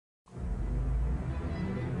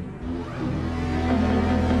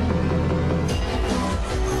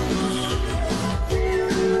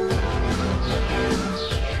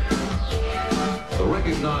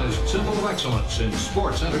excellence in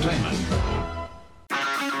sports entertainment.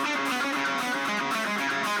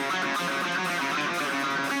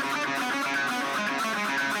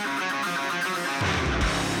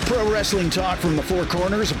 Pro wrestling talk from the four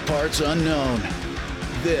corners of parts unknown.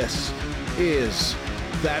 This is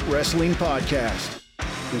That Wrestling Podcast.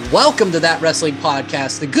 Welcome to That Wrestling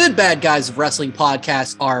Podcast. The good bad guys of wrestling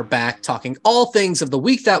podcasts are back talking all things of the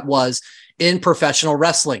week that was in professional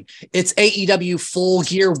wrestling. It's AEW Full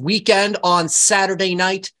Gear Weekend on Saturday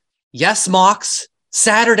night. Yes, Mox,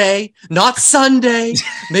 Saturday, not Sunday.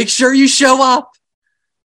 Make sure you show up.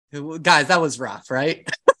 Guys, that was rough, right?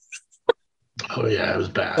 Oh yeah, it was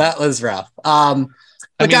bad. That was rough.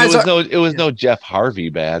 It was no Jeff Harvey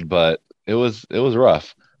bad, but it was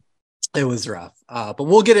rough. It was rough. But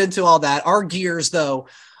we'll get into all that. Our gears, though,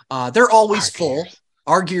 they're always full.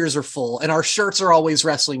 Our gears are full, and our shirts are always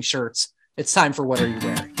wrestling shirts. It's time for What Are You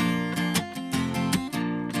Wearing?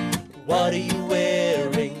 What are you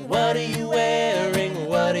wearing? What are you wearing?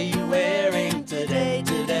 What are you wearing today?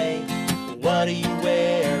 What are you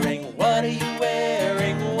wearing? What are you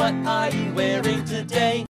wearing? What are you wearing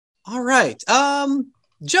today? All right.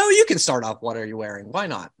 Joe, you can start off. What are you wearing? Why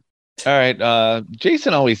not? All right.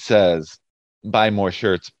 Jason always says, buy more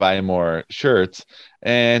shirts.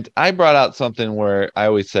 And I brought out something where I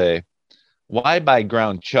always say, why buy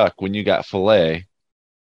ground chuck when you got filet?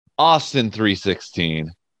 Austin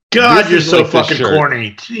 316. God, you're so fucking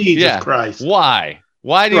corny. Jesus Christ. Why?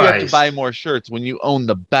 Why do you have to buy more shirts when you own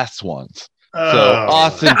the best ones? So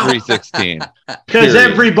Austin 316. Because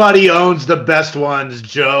everybody owns the best ones,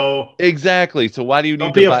 Joe. Exactly. So why do you need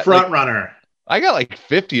Don't be a front runner? I got like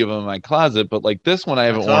 50 of them in my closet, but like this one I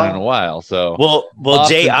haven't worn in a while. So well,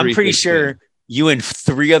 Jay, I'm pretty sure you and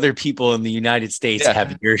 3 other people in the United States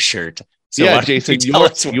have your shirt. So yeah, Jason,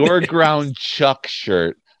 your ground chuck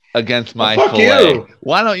shirt against my filet. You.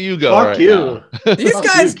 Why don't you go now? These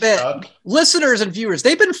guys, listeners and viewers,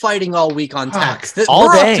 they've been fighting all week on text. We're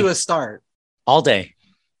off to a start. All day.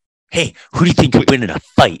 Hey, who do you think could win in a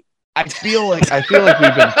fight? I feel like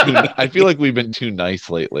we've been too nice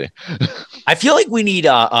lately. I feel like we need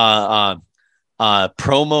promo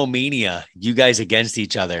mania. You guys against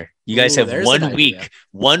each other. You guys have 1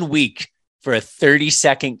 week for a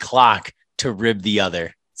 30-second clock to rib the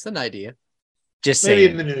other. It's an idea. Just maybe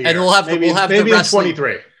saying. In the new year. And we'll have maybe the in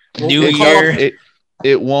 23. New year.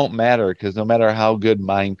 It won't matter because no matter how good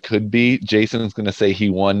mine could be, Jason's going to say he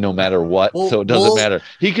won no matter what. So it doesn't matter.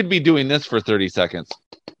 He could be doing this for 30 seconds.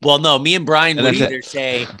 Well, no, me and Brian would either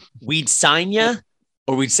say we'd sign you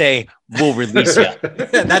or we'd say we'll release you.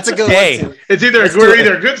 That's a good one. Too. It's we're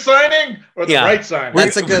either good signing or the right signing.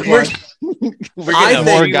 That's a good one. We're getting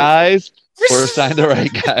more guys. We're signed the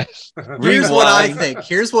right guys. Here's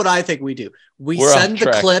what I think we do. We send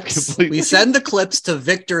the clips. Completely. We send the clips to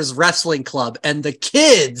Victor's wrestling club, and the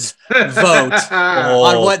kids vote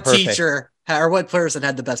on what teacher or what person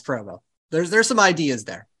had the best promo. There's some ideas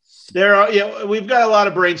there. We've got a lot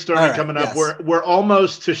of brainstorming coming up. Yes. We're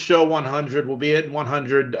almost to show 100. We'll be at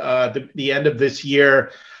 100 the end of this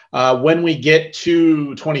year. When we get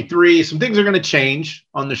to 23, some things are going to change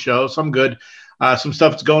on the show. Some good. Some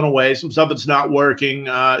stuff that's going away. Some stuff that's not working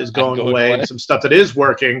is going away. And some stuff that is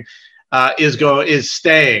working is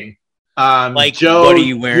staying. Like, Joe, what are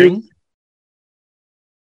you wearing?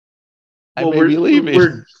 We're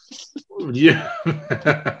leaving.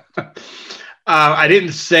 I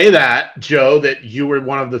didn't say that, Joe, that you were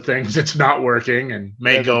one of the things that's not working and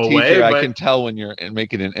may go away. But I can tell when you're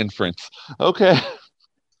making an inference. Okay.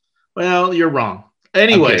 Well, you're wrong.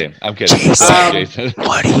 Anyway. I'm kidding. Jason,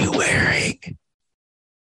 what are you wearing?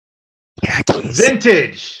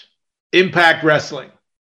 Vintage Impact Wrestling.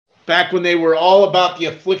 Back when they were all about the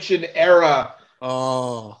Affliction era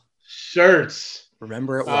shirts.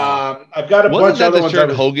 Remember it well. I've got a bunch of other ones.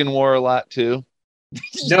 Shirt Hogan wore a lot too?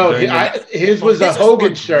 No, his was a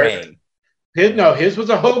Hogan shirt. His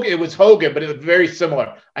was a Hogan. It was Hogan, but it was very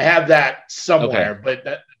similar. I have that somewhere, but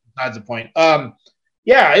that's the point.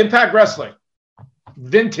 Impact Wrestling.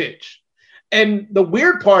 Vintage. And the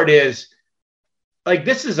weird part is, like,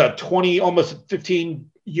 this is a 20, almost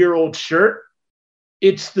 15-year-old shirt.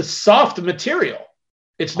 It's the soft material.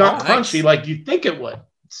 It's not crunchy like you think it would.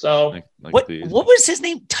 So what was his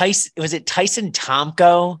name? Tyson? Was it Tyson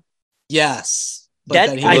Tomko? Yes.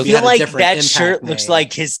 I feel like that shirt looks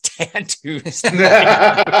like his tattoos. It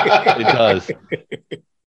does.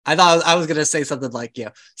 I thought I was going to say something like,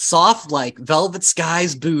 soft like Velvet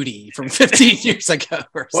Sky's booty from 15 years ago.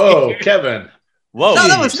 Whoa, Kevin. Whoa. No,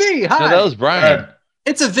 that was me. Hi. No, that was Brian.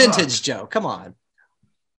 It's a vintage Joe. Come on.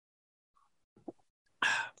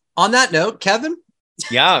 On that note, Kevin?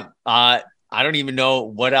 Yeah. I don't even know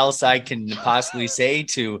what else I can possibly say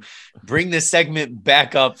to bring this segment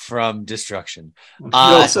back up from destruction. You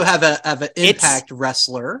also have an Impact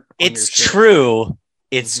wrestler. It's true.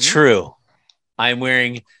 It's true. I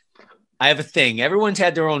have a thing. Everyone's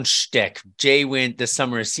had their own shtick. Jay went the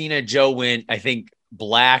Summer of Cena. Joe went, I think,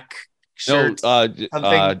 black shirt.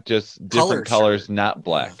 No, just different colors, not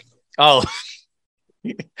black. Oh.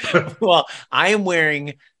 Well, I am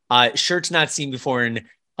wearing shirts not seen before in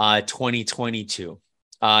 2022,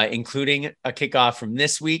 including a kickoff from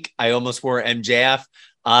this week. I almost wore MJF,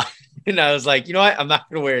 and I was like, you know what? I'm not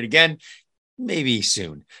going to wear it again. Maybe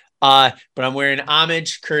soon. But I'm wearing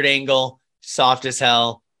Homage, Kurt Angle, soft as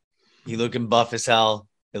hell. You looking buff as hell.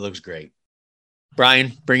 It looks great.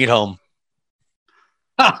 Brian, bring it home.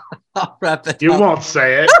 I'll wrap it You up. won't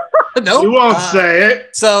say it. No, you won't say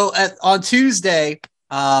it. So on Tuesday,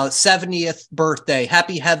 70th birthday,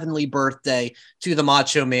 happy heavenly birthday to the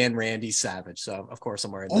Macho Man Randy Savage. So of course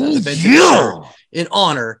I'm wearing the vintage shirt in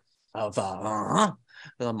honor of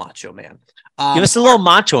the Macho Man. Give us a little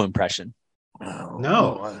macho impression.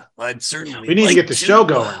 No, I'd certainly. We need to get the show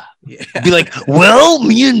going. Yeah. Be like, well,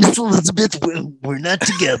 me and Miss Elizabeth, we're not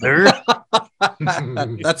together.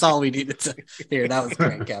 That's all we needed to hear. That was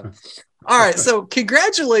great, Kevin. All right, so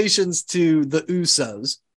congratulations to the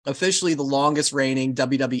Usos, officially the longest reigning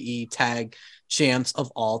WWE tag champs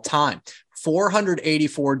of all time.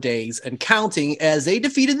 484 days and counting as they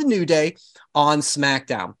defeated the New Day on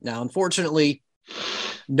SmackDown. Now, unfortunately,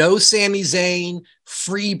 no Sami Zayn,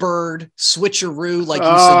 Freebird, switcheroo like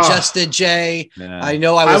you suggested, Jay. Yeah. I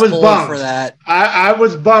know I was pulling bummed for that. I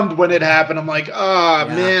was bummed when it happened. I'm like,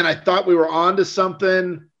 man, I thought we were on to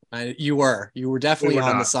something. You were definitely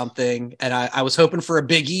on to something. And I was hoping for a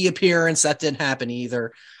Big E appearance. That didn't happen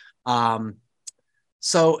either.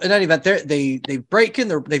 So in any event, they've broken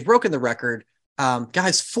the record.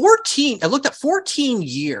 Guys, 14. I looked at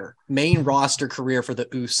 14-year main roster career for the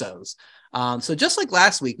Usos. So just like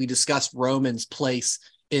last week, we discussed Roman's place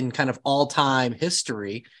in kind of all-time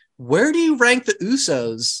history. Where do you rank the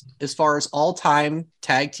Usos as far as all-time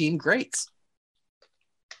tag team greats?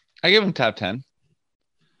 I give them top 10.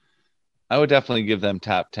 I would definitely give them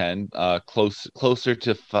top 10. Closer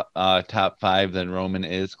to top 5 than Roman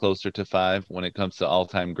is closer to 5 when it comes to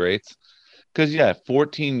all-time greats. Because,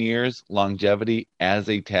 14 years longevity as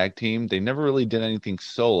a tag team. They never really did anything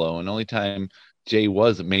solo. And the only time Jay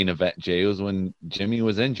was a main event Jay was when Jimmy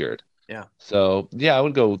was injured. Yeah. So, I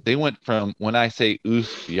would go. They went from when I say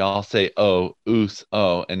Oos, y'all say Oos,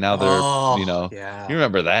 and now they're, you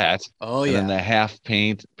remember that. Oh, and yeah. then the half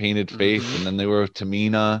painted face, and then they were with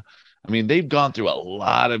Tamina. I mean, they've gone through a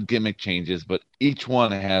lot of gimmick changes, but each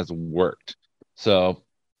one has worked. So,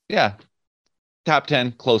 top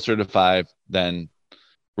 10, closer to 5 than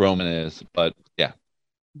Roman is. But,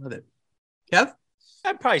 Love it. Kev?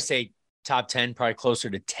 I'd probably say top 10, probably closer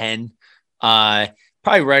to 10.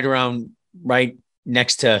 Probably right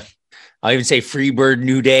next to, I'll even say Freebird,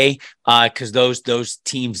 New Day, because those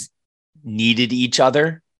teams needed each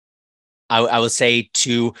other. I would say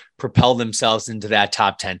to propel themselves into that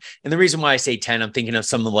top 10. And the reason why I say 10, I'm thinking of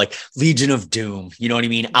some of like Legion of Doom, you know what I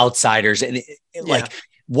mean? Outsiders and like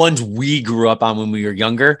ones we grew up on when we were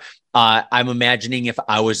younger. I'm imagining if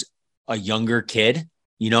I was a younger kid,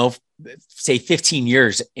 say 15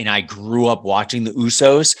 years and I grew up watching the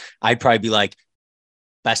Usos, I'd probably be like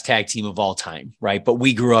best tag team of all time. Right. But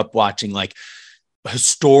we grew up watching like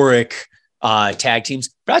historic tag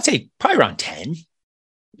teams, but I'd say probably around 10.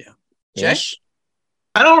 Jesh?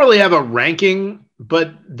 I don't really have a ranking,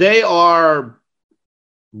 but they are.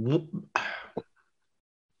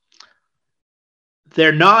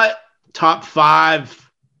 They're not top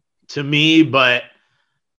 5 to me, but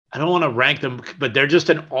I don't want to rank them. But they're just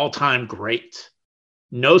an all-time great.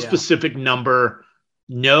 No specific number,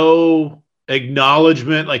 no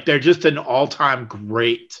acknowledgement. Like they're just an all-time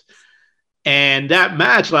great. And that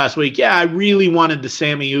match last week, I really wanted the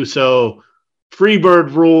Sami Uso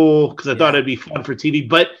Freebird rule because I thought it'd be fun for TV.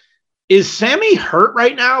 But is Sami hurt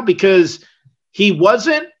right now? Because he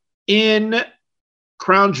wasn't in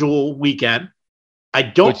Crown Jewel weekend. I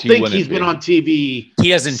don't think he's been on TV. He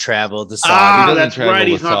hasn't traveled to Saudi. That's right.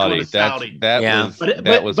 He's not going to Saudi. But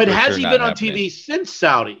has he been on TV since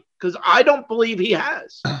Saudi? Because I don't believe he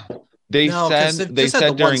has. They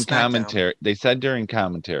said during commentary. They said during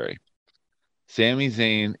commentary. Sami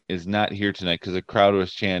Zayn is not here tonight because the crowd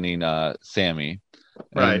was chanting Sami.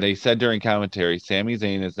 Right. And they said during commentary, Sami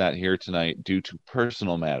Zayn is not here tonight due to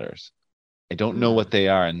personal matters. I don't know what they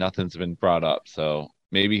are, and nothing's been brought up. So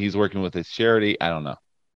maybe he's working with his charity. I don't know.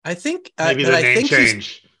 I think maybe the name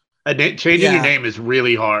change. Changing your name is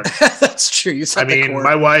really hard. That's true. When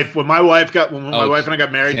my wife and I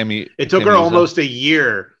got married, it took her almost a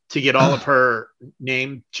year to get all of her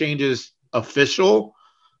name changes official.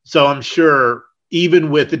 So I'm sure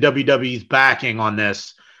even with the WWE's backing on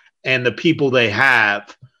this and the people they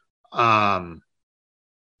have, that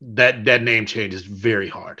name change is very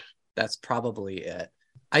hard. That's probably it.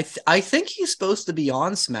 I think he's supposed to be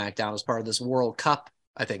on SmackDown as part of this World Cup,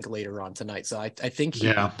 I think, later on tonight. So I think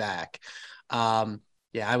he'll be back.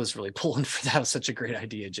 I was really pulling for that. It was such a great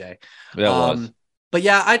idea, Jay. Was. But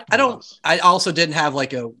yeah, I also didn't have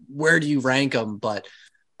like a where do you rank them, but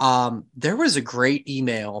there was a great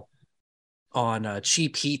email on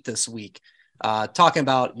Cheap Heat this week talking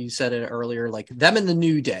about, you said it earlier, like them in the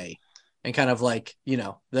New Day and kind of like,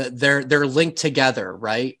 they're linked together,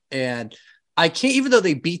 right? And I can't, even though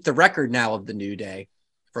they beat the record now of the New Day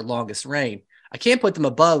for longest reign, I can't put them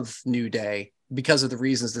above New Day because of the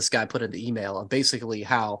reasons this guy put in the email of basically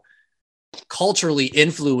how culturally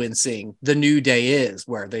influencing the New Day is,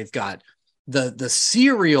 where they've got the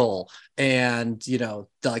cereal and, the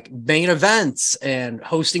like main events and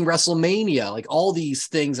hosting WrestleMania, like all these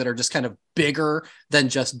things that are just kind of bigger than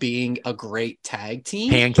just being a great tag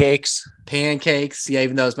team. Pancakes. Yeah.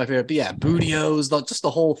 Even though it's my favorite, but yeah, Bootios, just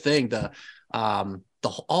the whole thing,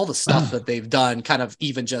 all the stuff that they've done kind of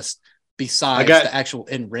even just besides the actual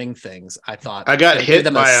in-ring things. I thought I got hit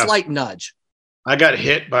them by a slight nudge. I got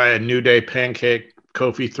hit by a New Day pancake.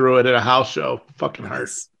 Kofi threw it at a house show. Fucking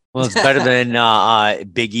hurts. Well, it's better than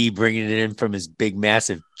Big E bringing it in from his big,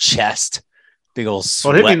 massive chest. Big old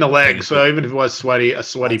sweat. Well, it hit me in the leg, so even if it was a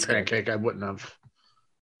sweaty pancake, I wouldn't have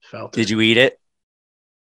felt it. Did you eat it?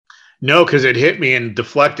 No, because it hit me and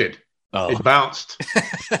deflected. Oh. It bounced.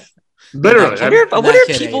 Literally. I wonder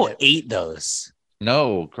if people ate those.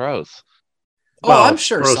 No, gross. Well, I'm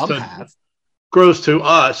sure some have. Gross to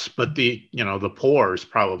us, but the poor is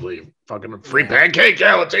probably fucking free pancake.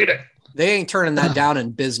 Yeah, let's eat it. They ain't turning that down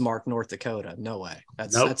in Bismarck, North Dakota. No way.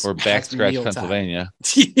 That's or Backscratch, Pennsylvania.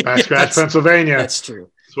 Backscratch, Pennsylvania. That's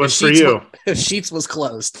true. What's for you? If Sheetz was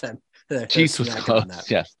closed, then Sheetz was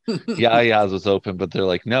closed. Yes. Yaya's was open, but they're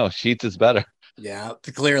like, no, Sheetz is better. Yeah,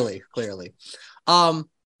 clearly. So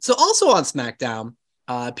also on SmackDown,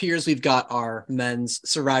 appears we've got our men's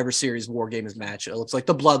Survivor Series War Games match. It looks like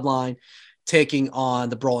the Bloodline taking on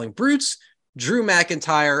the Brawling Brutes, Drew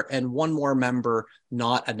McIntyre, and one more member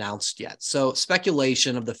not announced yet. So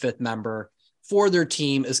speculation of the fifth member for their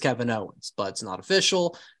team is Kevin Owens, but it's not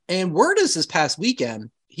official. And word is this past weekend,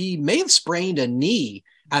 he may have sprained a knee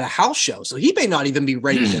at a house show. So he may not even be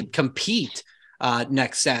ready to compete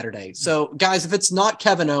next Saturday. So guys, if it's not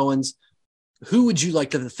Kevin Owens, who would you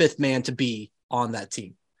like the fifth man to be on that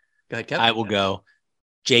team? Go ahead, Kevin. I will go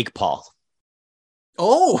Jake Paul.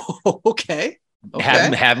 Oh, okay.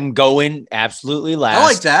 Have him go in absolutely last. I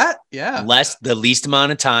like that. Yeah. The least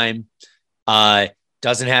amount of time.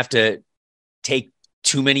 Doesn't have to take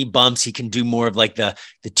too many bumps. He can do more of like the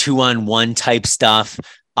 2-on-1 type stuff.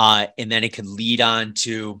 And then it could lead on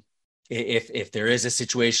to, if there is a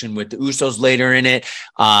situation with the Usos later in it,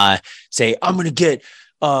 say, I'm going to get,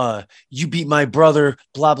 you beat my brother,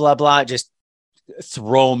 blah, blah, blah. Just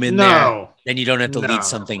throw him in there. Then you don't have to lead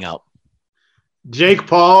something out. Jake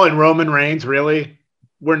Paul and Roman Reigns, really?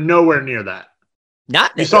 We're nowhere near that.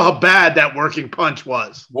 You saw how bad that working punch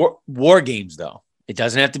was. War Games, though. It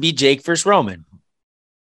doesn't have to be Jake versus Roman.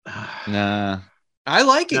 Nah. I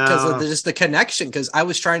like it because of just the connection, because I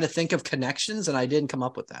was trying to think of connections and I didn't come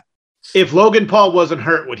up with that. If Logan Paul wasn't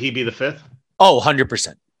hurt, would he be the fifth? Oh,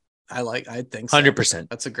 100%. I think so. 100%.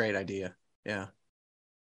 That's a great idea. Yeah.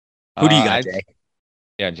 Who do you got, Jay?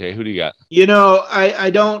 Yeah, Jay, who do you got?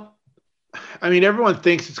 I mean, everyone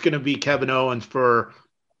thinks it's going to be Kevin Owens for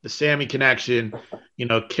the Sammy connection.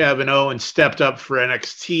 Kevin Owens stepped up for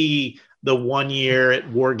NXT the 1 year at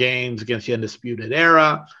War Games against the Undisputed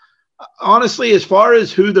Era. Honestly, as far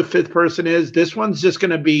as who the fifth person is, this one's just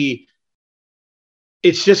going to be,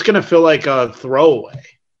 it's just going to feel like a throwaway.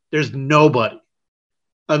 There's nobody.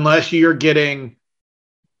 Unless you're getting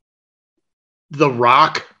The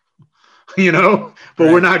Rock, but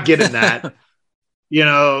we're not getting that.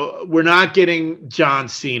 We're not getting John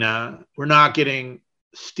Cena. We're not getting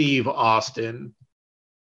Steve Austin.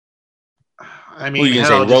 I mean,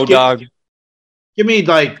 Road Dogg? Give me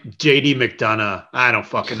like JD McDonough. I don't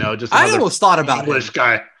fucking know. Just I almost thought about English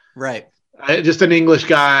guy, right? Just an English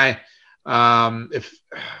guy. If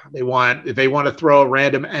they want to throw a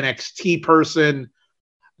random NXT person,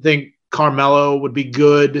 I think Carmelo would be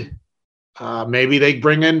good. Maybe they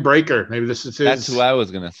bring in Breaker. Maybe this is his. That's who I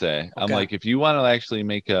was gonna say. Okay. I'm like, if you want to actually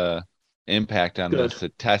make a impact on this to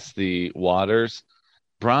test the waters,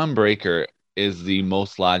 Bron Breakker is the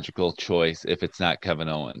most logical choice if it's not Kevin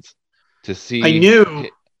Owens. To see I knew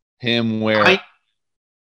him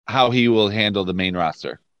how he will handle the main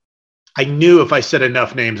roster. I knew if I said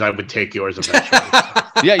enough names, I would take yours eventually.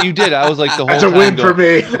 Yeah, you did. I was like the whole That's time. That's a win for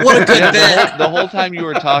me. What a good bit. The whole time you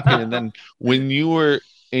were talking, and then when you were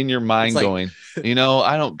in your mind like, going,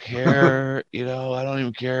 I don't care. I don't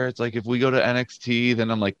even care. It's like if we go to NXT,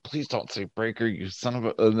 then I'm like, please don't say Breakker, you son of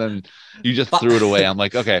a. And then you just threw it away. I'm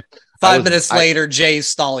like, okay. 5 minutes later, Jay's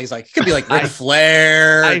stall. He's like, it could be like Ric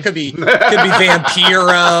Flair. It could be Vampiro.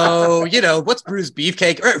 What's Bruce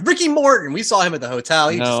Beefcake? Ricky Morton. We saw him at the hotel.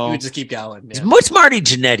 He would just keep going. Yeah. What's Marty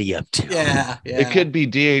Jannetty up to? Yeah. It could be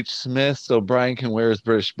D.H. Smith, so Brian can wear his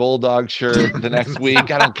British Bulldog shirt the next week.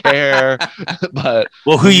 I don't care. But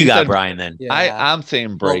who you got, Brian? Then I'm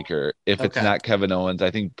saying Breakker. If it's not Kevin Owens, I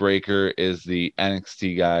think Breakker is the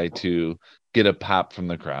NXT guy to get a pop from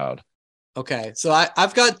the crowd. Okay, so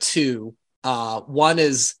I've got two. One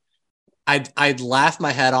is I'd laugh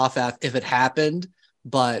my head off if it happened,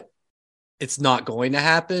 but it's not going to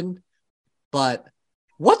happen. But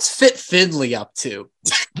what's Fit Finlay up to?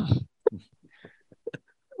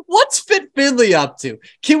 What's Fit Finlay up to?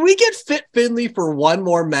 Can we get Fit Finlay for one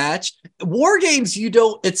more match? War Games,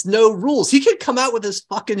 it's no rules. He could come out with his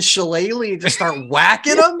fucking shillelagh and just start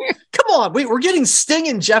whacking them. Come on, we're getting Sting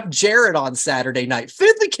and Jeff Jarrett on Saturday night.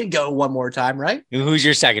 Finlay can go one more time, right? Who's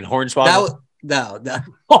your second? Hornswoggle? No.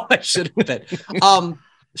 Oh, I should have been.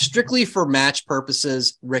 Strictly for match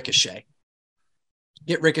purposes, Ricochet.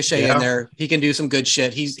 Get Ricochet in there. He can do some good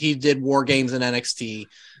shit. He did War Games in NXT.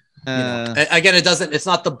 Again, it's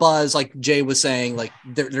not the buzz like Jay was saying. Like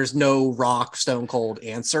there's no Rock Stone Cold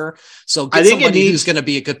answer. So get somebody who's going to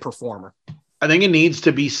be a good performer. I think it needs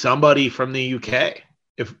to be somebody from the UK.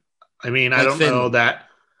 I don't know that,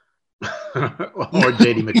 or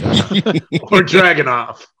JD McDonough, or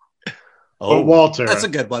Dragunov, or Walter. That's a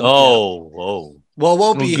good one. Well, it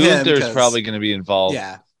won't be him. Gunther's probably going to be involved.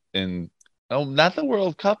 Yeah. Not the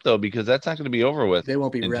World Cup though, because that's not going to be over with. They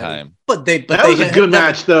won't be ready. Time. But that was a good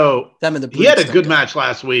match though. He had a good match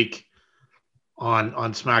last week on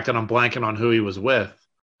SmackDown. I'm blanking on who he was with,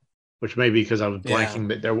 which may be because I was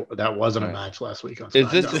blanking that wasn't a match last week on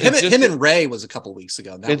SmackDown. Him and Ray was a couple weeks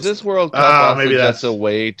ago. Is this World Cup maybe that's a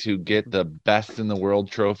way to get the best in the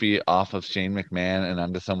world trophy off of Shane McMahon and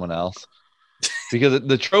onto someone else? Because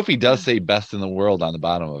the trophy does say best in the world on the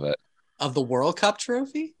bottom of it. Of the World Cup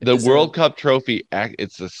trophy? World Cup trophy,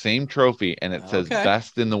 it's the same trophy, and it says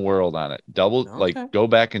best in the world on it. Go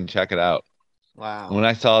back and check it out. Wow. When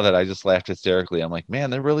I saw that, I just laughed hysterically. I'm like,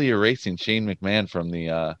 man, they're really erasing Shane McMahon from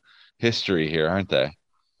the history here, aren't they?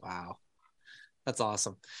 Wow. That's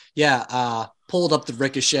awesome. Yeah, pulled up the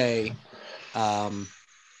Ricochet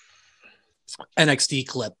NXT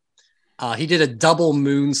clip. He did a double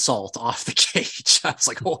moonsault off the cage. I was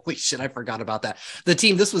like, holy shit, I forgot about that. The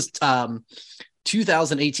team, this was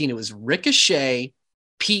 2018. It was Ricochet,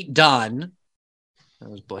 Pete Dunne, that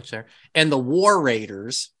was Butch there, and the War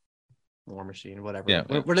Raiders, War Machine, whatever. Yeah,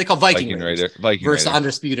 what are they called? Viking Raiders Viking versus Raider.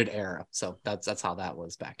 Undisputed Era. So that's how that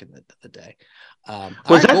was back in the day.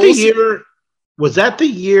 Was that the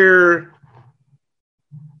year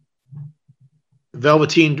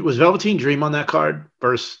Velveteen Dream on that card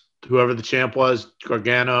versus whoever the champ was,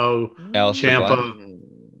 Gargano, Ciampa?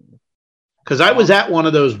 Because I was at one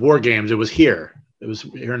of those War Games. It was here. It was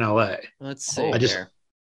here in LA. Let's see.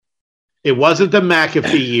 It wasn't the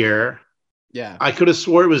McAfee year. Yeah, I could have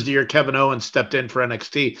swore it was the year Kevin Owens stepped in for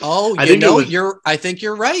NXT. Oh, I think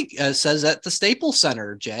you're right. It says at the Staples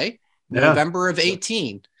Center, Jay, November of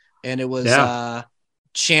 18, and it was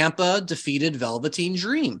Ciampa defeated Velveteen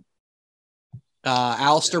Dream.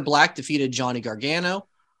 Aleister Black defeated Johnny Gargano.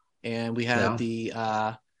 And we had the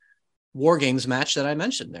War Games match that I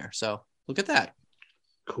mentioned there. So look at that.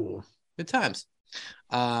 Cool. Good times.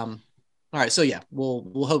 All right. So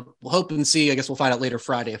we'll hope and see. I guess we'll find out later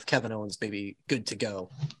Friday if Kevin Owens may be good to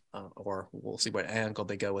go, or we'll see what angle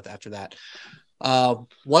they go with after that.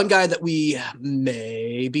 One guy that we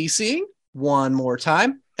may be seeing one more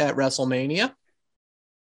time at WrestleMania,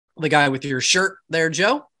 the guy with your shirt there,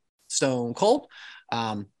 Joe, Stone Cold.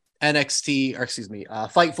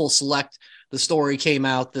 Fightful Select. The story came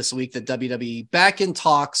out this week that WWE back in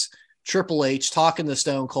talks, Triple H talking to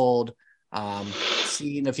Stone Cold,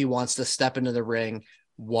 seeing if he wants to step into the ring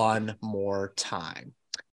one more time.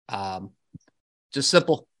 Just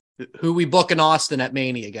simple. Who we book in Austin at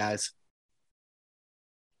Mania, guys?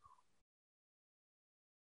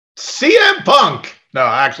 CM Punk. No,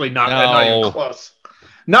 actually not even close.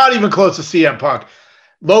 Not even close to CM Punk.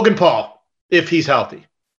 Logan Paul, if he's healthy.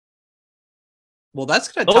 Well,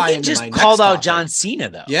 that's going to tie into just my called next out topic. John Cena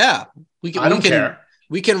though. Yeah, I don't care.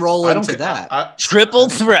 We can roll into that. Triple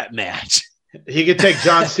threat match. He could take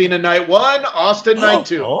John Cena night 1, Austin night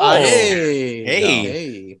 2.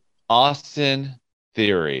 Hey. Austin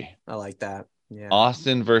Theory. I like that. Yeah.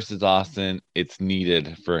 Austin versus Austin. It's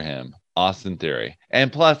needed for him. Austin Theory.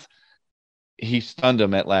 And plus, he stunned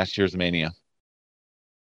him at last year's Mania.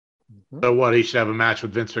 So what? He should have a match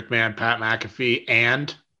with Vince McMahon, Pat McAfee,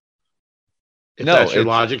 and if that's your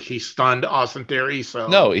logic, he stunned Austin Theory. So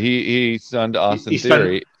no, he stunned Austin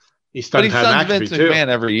Theory. He stunned Vince McMahon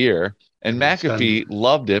every year. And McAfee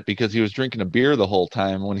loved it because he was drinking a beer the whole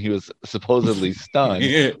time when he was supposedly stunned,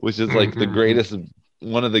 which is like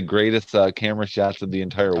one of the greatest camera shots of the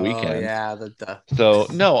entire weekend. Yeah. So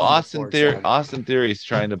no, Austin Theory is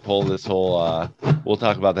trying to pull this whole. We'll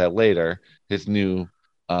talk about that later. His new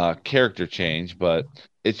character change, but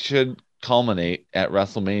it should culminate at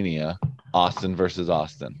WrestleMania. Austin versus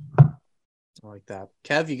Austin. I like that.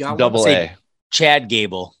 Kev, you got double one? A. Chad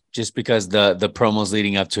Gable. Just because the promos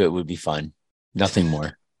leading up to it would be fun. Nothing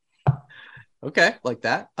more. Okay, like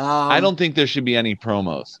that. I don't think there should be any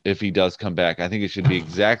promos if he does come back. I think it should be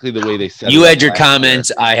exactly the way they said it. You had your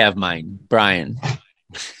comments. I have mine. Brian.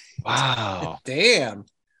 Wow. Damn.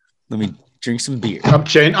 Let me drink some beer. I'm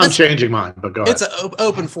changing mine, but go ahead. It's an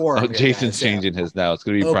open forum. Jason's changing his now. It's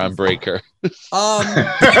going to be Braun Breaker.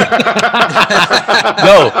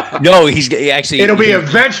 No, he's actually. It'll be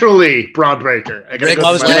eventually Braun Breaker.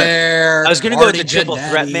 I was going to go with the triple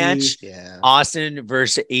threat match. Yeah. Austin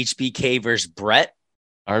versus HBK versus Brett.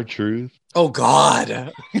 R-Truth. Oh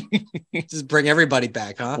God. Just bring everybody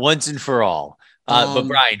back, huh? Once and for all. But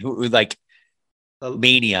Brian, who like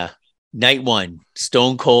Mania night 1,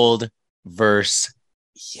 Stone Cold versus.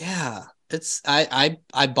 Yeah, it's I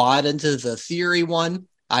bought into the Theory one.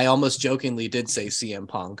 I almost jokingly did say CM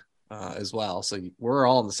Punk as well. So we're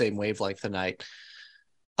all on the same wavelength tonight.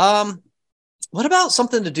 What about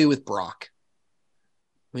something to do with Brock?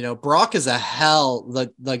 You know, Brock is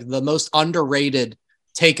like the most underrated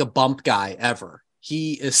take a bump guy ever.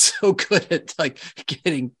 He is so good at like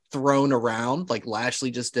getting thrown around, like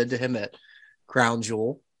Lashley just did to him at Crown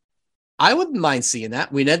Jewel. I wouldn't mind seeing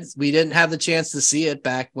that. We didn't have the chance to see it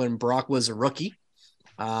back when Brock was a rookie.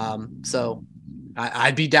 So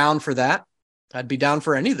I'd be down for that. I'd be down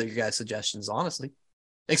for any of your guys' suggestions, honestly,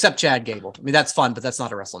 except Chad Gable. I mean, that's fun, but that's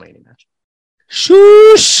not a WrestleMania match.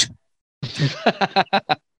 Shush.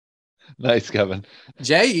 Nice, Kevin.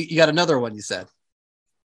 Jay, you got another one you said.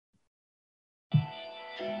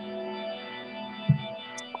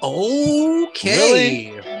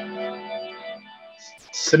 Okay. Really?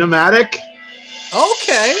 Cinematic?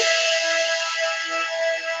 Okay.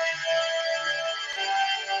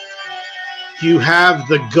 You have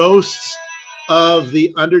the ghosts of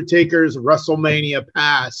the Undertaker's WrestleMania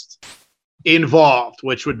past involved,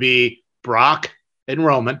 which would be Brock and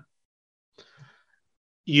Roman.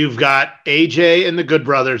 You've got AJ and the Good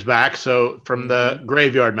Brothers back, so from the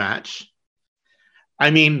graveyard match.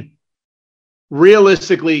 I mean,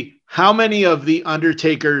 realistically, how many of the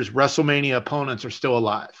Undertaker's WrestleMania opponents are still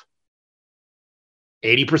alive?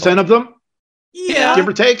 80% of them? Yeah. Give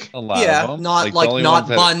or take? A lot of them. Not not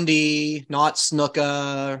Bundy, not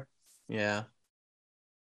Snuka. Yeah.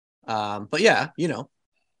 But yeah, you know,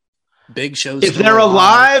 Big Show's if they're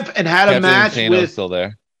alive and had a match with still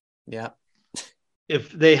there. Yeah.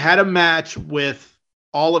 If they had a match with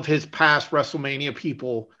all of his past WrestleMania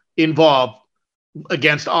people involved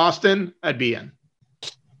against Austin, I'd be in.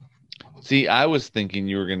 See, I was thinking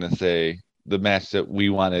you were going to say the match that we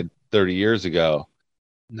wanted 30 years ago.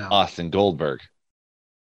 No. Austin Goldberg.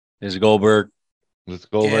 There's Goldberg. With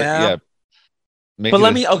Goldberg, yeah. But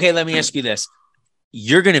let me ask you this.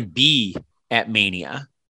 You're going to be at Mania.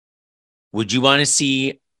 Would you want to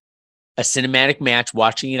see a cinematic match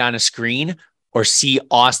watching it on a screen or see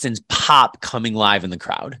Austin's pop coming live in the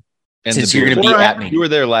crowd? And since you're going to be at Mania. You were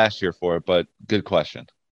there last year for it, but good question.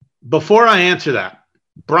 Before I answer that,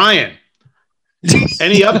 Brian,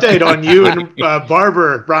 any update on you and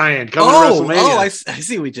Barber, Brian, coming to WrestleMania? Oh, I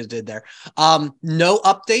see what you just did there. No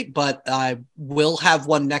update, but I will have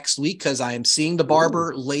one next week because I am seeing the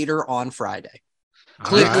Barber later on Friday.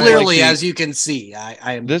 Clearly, as you can see,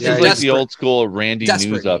 I am. This is like the old school Randy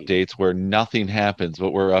news updates where nothing happens, but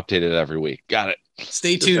we're updated every week. Got it.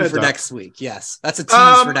 Stay tuned for next week. Yes, that's a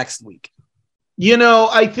tease for next week. You know,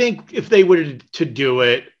 I think if they were to do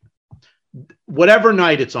it, whatever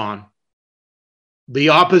night it's on, the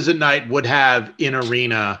opposite night would have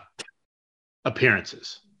in-arena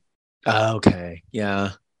appearances. Okay,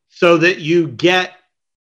 yeah. So that you get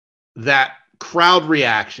that crowd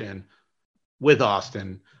reaction with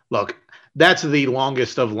Austin. Look, that's the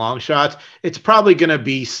longest of long shots. It's probably going to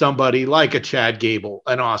be somebody like a Chad Gable,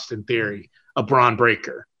 an Austin Theory, a Braun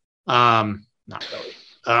Breaker. Not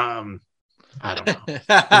really. I don't know.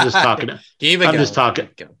 I'm just talking.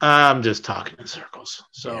 I'm just talking in circles.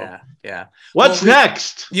 So yeah. What's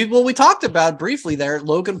next? We talked about briefly there,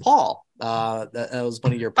 Logan Paul. That was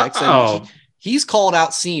one of your picks. And he's called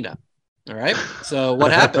out Cena. All right. So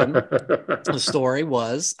what happened? The story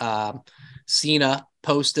was Cena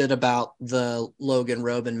posted about the Logan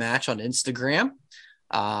Roman match on Instagram.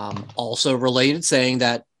 Also related, saying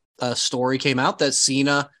that a story came out that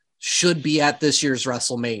Cena should be at this year's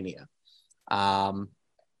WrestleMania.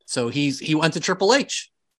 So he went to Triple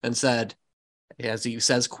H and said, as he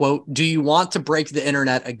says, quote, "Do you want to break the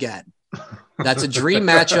internet again? That's a dream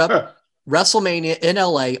matchup. WrestleMania in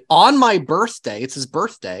LA on my birthday." It's his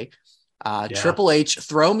birthday. Triple H,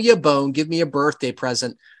 throw me a bone, give me a birthday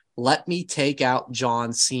present. Let me take out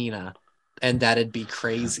John Cena. And that'd be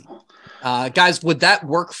crazy. Guys, would that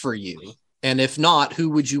work for you? And if not, who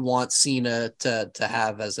would you want Cena to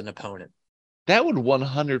have as an opponent? That would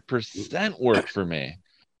 100% work for me,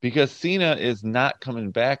 because Cena is not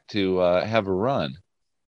coming back to have a run.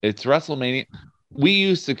 It's WrestleMania. We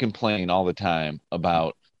used to complain all the time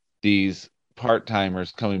about these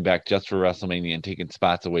part-timers coming back just for WrestleMania and taking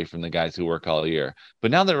spots away from the guys who work all year.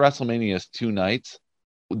 But now that WrestleMania is 2 nights,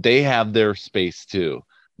 they have their space too.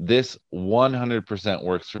 This 100%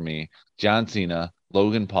 works for me. John Cena,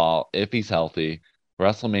 Logan Paul, if he's healthy,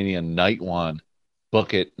 WrestleMania night 1,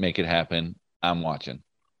 book it, make it happen. I'm watching.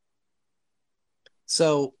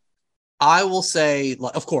 So I will say,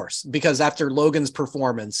 of course, because after Logan's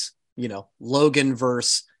performance, Logan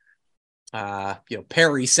versus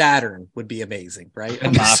Perry Saturn would be amazing, right? Hey,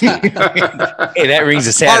 that rings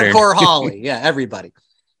a Saturn. Hardcore Holly, yeah, everybody.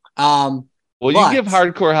 Well, you give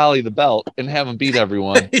Hardcore Holly the belt and have him beat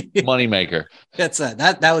everyone. Moneymaker.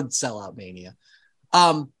 That would sell out Mania.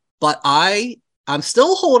 But I'm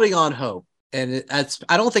still holding on hope, and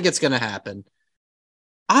I don't think it's going to happen.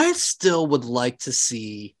 I still would like to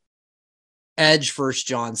see Edge versus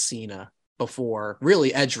John Cena before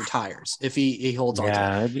really Edge retires, if he holds on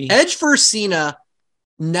to it. Edge versus Cena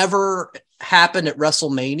never happened at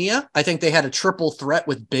WrestleMania. I think they had a triple threat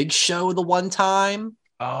with Big Show the one time.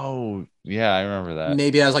 Oh, yeah, I remember that.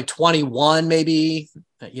 Maybe I was like 21, maybe,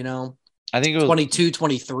 I think it was 22,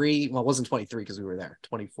 23. Well, it wasn't 23 because we were there.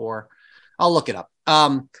 24. I'll look it up.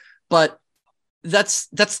 But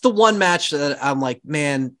that's the one match that I'm like,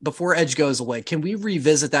 man, before Edge goes away, can we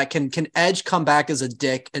revisit that? Can Edge come back as a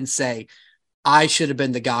dick and say, I should have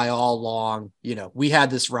been the guy all along. We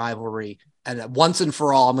had this rivalry, and once and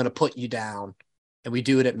for all, I'm going to put you down, and we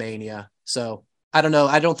do it at Mania. So I don't know.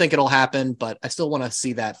 I don't think it'll happen, but I still want to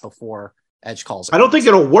see that before Edge calls it. I don't think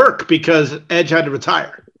it'll work because Edge had to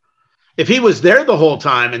retire. If he was there the whole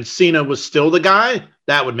time and Cena was still the guy,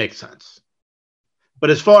 that would make sense. But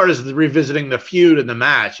as far as revisiting the feud and the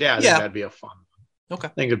match, I think that'd be a fun. Okay.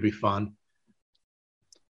 I think it'd be fun.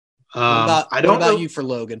 What about you for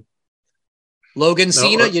Logan? Logan,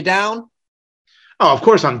 Cena, you down? Oh, of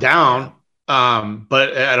course I'm down.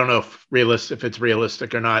 But I don't know if it's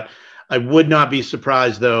realistic or not. I would not be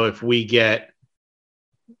surprised though if we get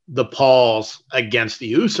the Pauls against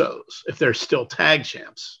the Usos if they're still tag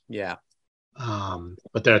champs. Yeah.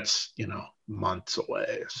 But that's months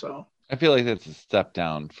away. So I feel like that's a step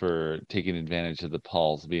down for taking advantage of the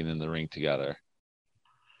Pauls being in the ring together.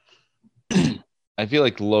 I feel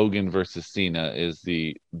like Logan versus Cena is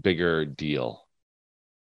the bigger deal.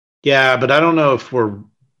 Yeah, but I don't know if it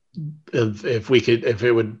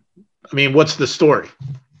would. I mean, what's the story?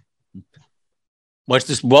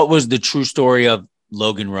 What was the true story of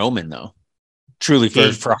Logan Roman though? Truly,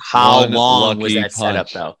 for how long was that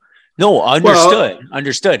setup though? No, understood.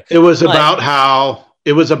 It was about how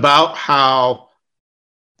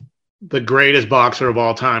the greatest boxer of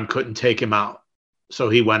all time couldn't take him out. So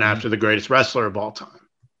he went after the greatest wrestler of all time.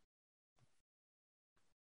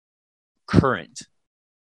 Current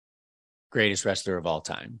greatest wrestler of all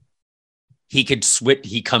time. He could switch.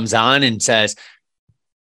 He comes on and says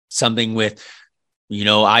something with,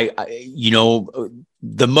 the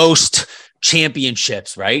most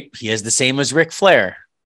championships, right? He has the same as Ric Flair,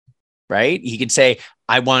 right? He could say,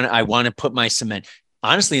 I want to put my cement.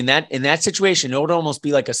 Honestly, in that situation, it would almost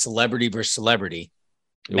be like a celebrity versus celebrity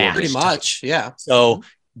match. Pretty much, yeah. So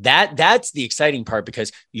that's the exciting part,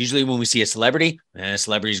 because usually when we see a celebrity,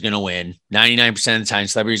 celebrity's going to win. 99% of the time,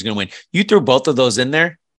 celebrity's going to win. You threw both of those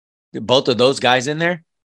guys in there.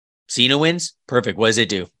 Cena wins. Perfect. What does it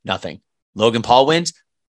do? Nothing. Logan Paul wins.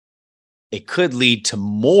 it could lead to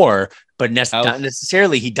more, but not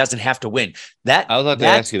necessarily he doesn't have to win. I was about to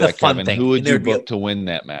ask you that, Kevin. Who would you book to win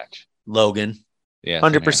that match? Logan. Yeah,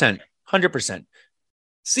 100%. 100%.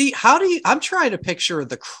 See, I'm trying to picture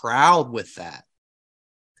the crowd with that.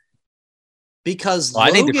 Because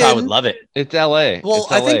I think the crowd would love it. It's LA. Well,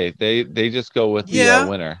 it's LA. They just go with the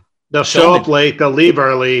winner. They'll show up late. They'll leave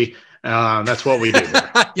early. That's what we do.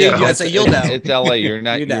 You'll know. It's LA. You're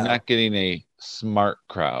not getting a smart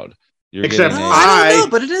crowd. Except I don't know,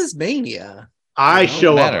 but it is Mania. I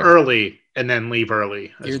show up early and then leave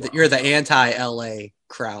early. You're the anti-LA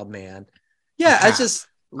crowd, man. Yeah, I just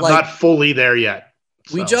I'm not fully there yet.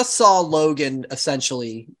 So. We just saw Logan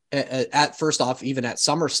essentially at first off, even at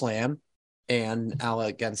SummerSlam and out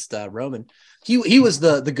against Roman. He was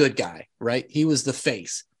the good guy, right? He was the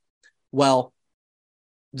face. Well,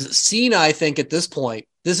 Cena, I think at this point,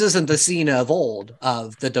 this isn't the Cena of old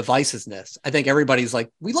of the divisiveness. I think everybody's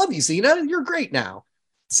like, "We love you, Cena. You're great now."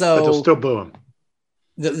 So but they'll still boo him.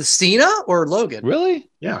 The Cena or Logan? Really?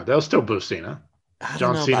 Yeah, they'll still boo Cena.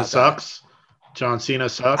 John Cena sucks. John Cena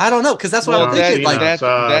sucks. I don't know because that's what I'm thinking. Like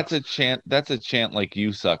that's a chant. That's a chant like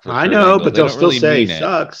you suck. I know, but they'll still say he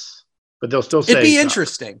sucks. But they'll still say it'd be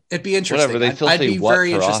interesting. It'd be interesting. Whatever, I'd be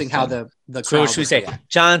very interesting how the crowd. So what should we say?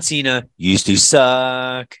 John Cena used to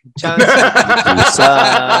suck. John Cena used to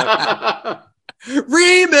suck.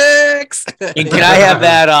 Remix. And can I have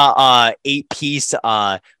that 8-piece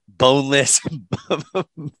boneless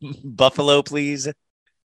buffalo, please?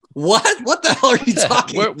 What the hell are you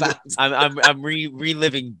talking about? I'm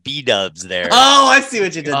reliving B-dubs there. Oh, I see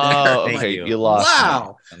what you did there. Oh, okay. You lost.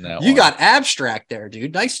 Wow. You got abstract there,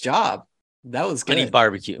 dude. Nice job. That was good. Honey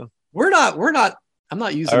barbecue. We're not. I'm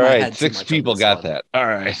not using all my right, head. 6 people got that. All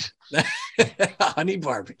right. Honey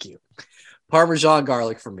barbecue. Parmesan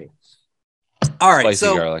garlic for me. All right.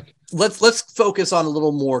 Spicy garlic. Let's focus on a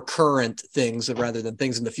little more current things rather than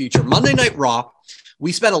things in the future. Monday Night Raw.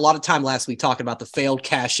 We spent a lot of time last week talking about the failed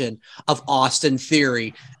cash-in of Austin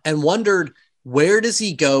Theory and wondered, where does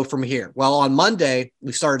he go from here? Well, on Monday,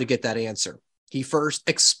 we started to get that answer. He first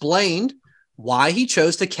explained why he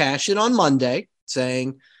chose to cash in on Monday,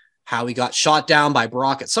 saying how he got shot down by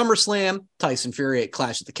Brock at SummerSlam, Tyson Fury at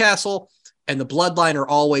Clash at the Castle, and the Bloodline are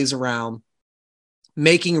always around,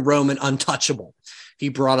 making Roman untouchable. He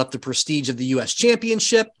brought up the prestige of the U.S.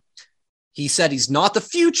 Championship. He said he's not the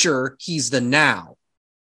future, he's the now.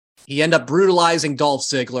 He ended up brutalizing Dolph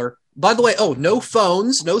Ziggler. By the way, no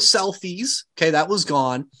phones, no selfies. Okay, that was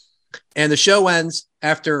gone. And the show ends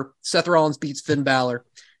after Seth Rollins beats Finn Balor.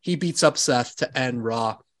 He beats up Seth to end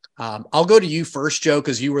Raw. I'll go to you first, Joe,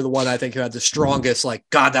 because you were the one I think who had the strongest,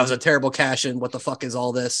 God, that was a terrible cash-in. What the fuck is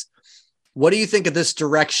all this? What do you think of this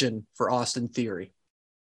direction for Austin Theory?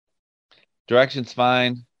 Direction's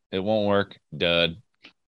fine. It won't work. Dud.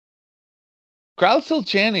 Crowd still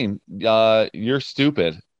chanting, you're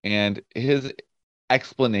stupid. And his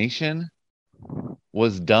explanation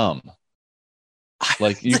was dumb.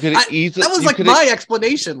 Like you could easily. That was like my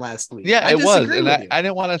explanation last week. Yeah, it was, and I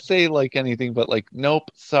didn't want to say anything, but nope,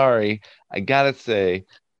 sorry, I gotta say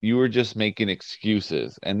you were just making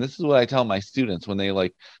excuses, and this is what I tell my students when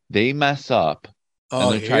they mess up. Oh,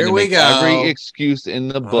 and they're trying to make every excuse in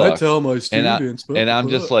the book. I tell my students, and I'm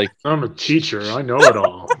just like, I'm a teacher. I know it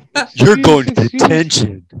all. You're going to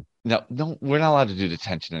detention. No, we're not allowed to do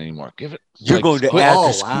detention anymore. Give it. You're going to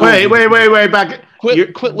after school. Wait, back.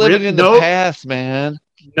 Quit living in the past, man.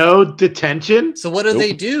 No detention. So what do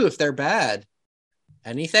they do if they're bad?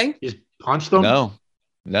 Anything? You punch them? No.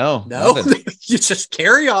 You just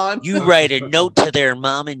carry on. You write a note to their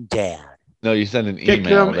mom and dad. No, you send an Kick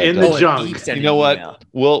email. Kick them in the junk. You know what?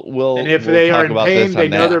 We'll and if they are in pain, they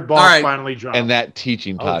know their boss finally dropped. And that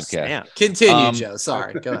teaching podcast. Snap. Continue, Joe.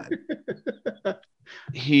 Sorry. Go ahead.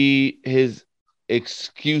 His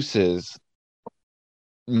excuses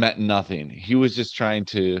meant nothing. He was just trying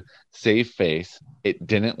to save face. It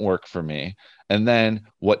didn't work for me. And then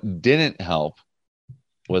what didn't help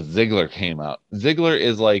was Ziggler came out. Ziggler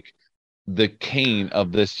is like the Kane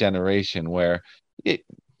of this generation, where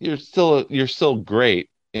you're still great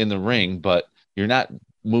in the ring, but you're not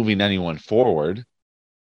moving anyone forward.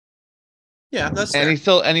 Yeah, that's and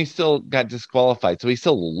fair. he still got disqualified, so he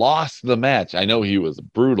still lost the match. I know he was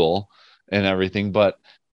brutal and everything, but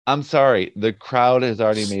I'm sorry, the crowd has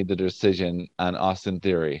already made the decision on Austin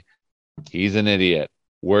Theory. He's an idiot.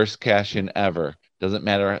 Worst cash-in ever. Doesn't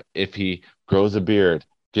matter if he grows a beard,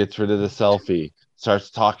 gets rid of the selfie,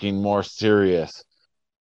 starts talking more serious.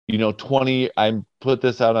 I put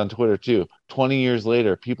this out on Twitter too. 20 years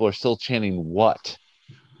later, people are still chanting what?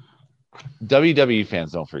 WWE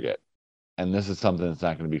fans don't forget. And this is something that's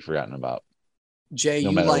not going to be forgotten about. Jay, no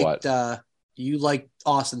you liked You like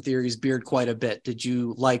Austin Theory's beard quite a bit. Did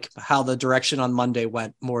you like how the direction on Monday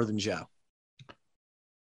went more than Joe?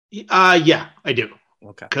 Yeah, I do.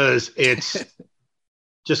 Okay. Because it's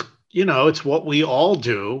just, it's what we all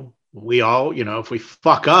do. We all, if we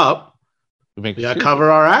fuck up, we got to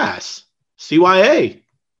cover our ass. CYA.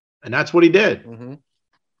 And that's what he did. Mm-hmm.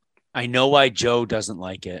 I know why Joe doesn't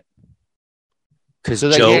like it. Because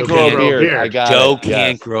Joe can't grow a beard. Joe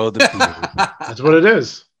can't grow the beard. That's what it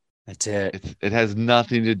is. That's it. It has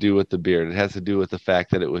nothing to do with the beard. It has to do with the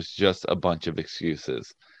fact that it was just a bunch of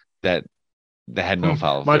excuses that had no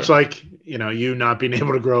follow. Much like, you not being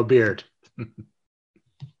able to grow a beard.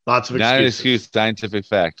 Lots of excuses. Not an excuse, scientific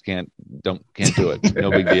fact. Can't do it.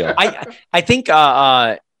 No big deal. I think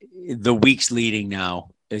the weeks leading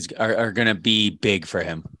now are going to be big for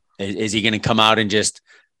him. Is he going to come out and just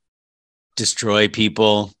destroy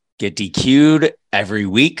people, get DQ'd every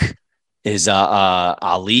week? Is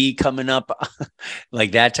Ali coming up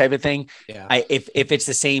like that type of thing? Yeah. If it's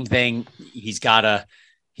the same thing, he's got to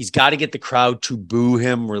get the crowd to boo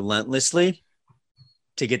him relentlessly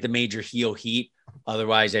to get the major heel heat.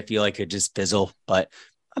 Otherwise, I feel like it just fizzle. But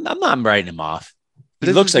I'm writing him off.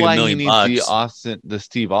 He looks like $1 million. The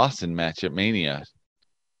Steve Austin match at Mania.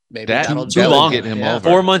 Maybe that'll too long. Get him over.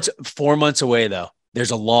 4 months away though.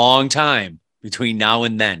 There's a long time between now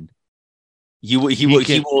and then. He will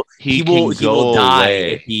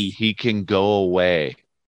die. He can go away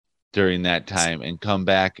during that time and come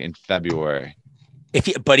back in February.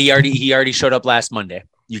 But he already showed up last Monday.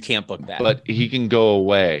 You can't book that. But he can go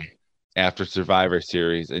away after Survivor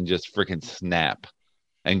Series and just freaking snap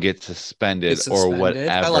and get suspended or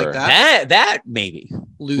whatever. I like that. That maybe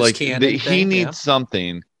loose cannon. He needs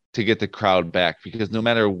something to get the crowd back, because no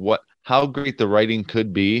matter how great the writing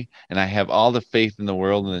could be, and I have all the faith in the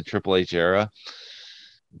world in the Triple H era,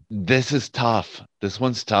 this is tough. This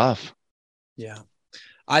one's tough. Yeah.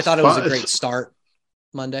 I thought it was a great start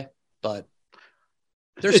Monday, but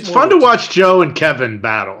it's fun to watch Joe and Kevin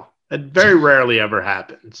battle. It very rarely ever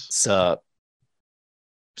happens. They're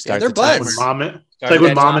buds. It's like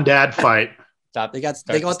when mom and dad fight. They got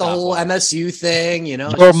the whole MSU thing,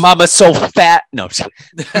 Your mama's so fat. No,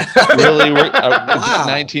 really?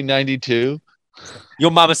 1992.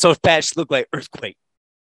 Your mama's so fat she looked like Earthquake.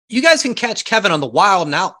 You guys can catch Kevin on the Wild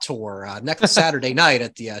and Out tour next Saturday night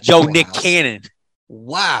at the Nick Cannon.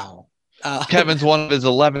 Wow. Kevin's one of his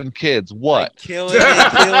 11 kids. What? Killing.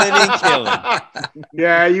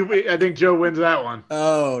 Yeah, I think Joe wins that one.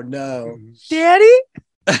 Oh no, Daddy.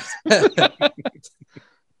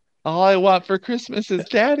 All I want for Christmas is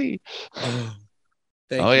Daddy.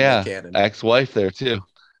 Ex-wife there too.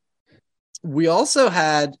 We also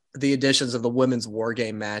had the additions of the women's war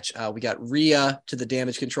game match. We got Rhea to the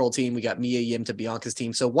Damage Control team. We got Mia Yim to Bianca's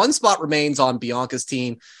team. So one spot remains on Bianca's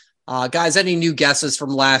team. Guys, any new guesses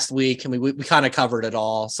from last week? I mean, we kind of covered it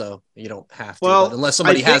all, so you don't have to, unless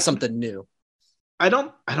somebody has something new. I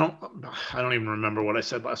don't even remember what I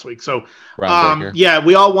said last week. So,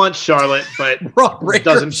 we all want Charlotte, but it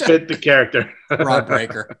doesn't fit the character. Rod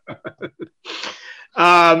Breaker.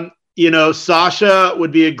 Sasha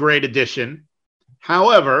would be a great addition.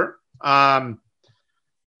 However,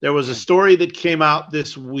 there was a story that came out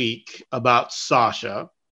this week about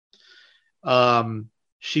Sasha.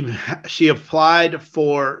 She applied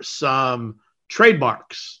for some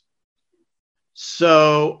trademarks.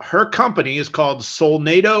 So her company is called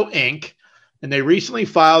Solnado Inc., and they recently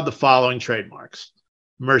filed the following trademarks: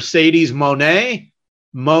 Mercedes Monet,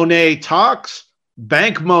 Monet Talks,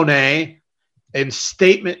 Bank Monet, and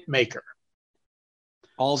Statement Maker.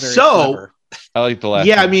 All very clever. I like the last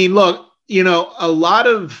one. I mean, look, a lot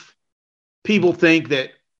of people think that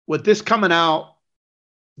with this coming out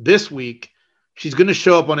this week, she's going to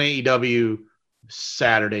show up on AEW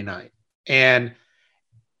Saturday night. And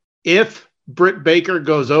if Britt Baker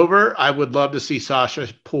goes over, I would love to see Sasha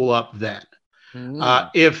pull up then.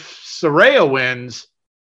 If Saraya wins,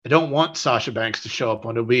 I don't want Sasha Banks to show up.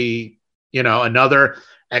 It'll be, another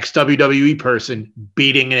ex-WWE person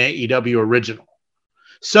beating an AEW original.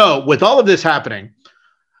 So with all of this happening,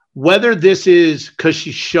 whether this is because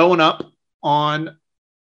she's showing up on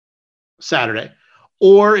Saturday,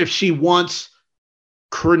 or if she wants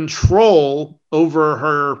control over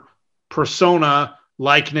her persona,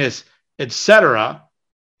 likeness, etc.,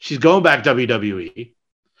 she's going back WWE,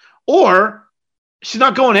 or she's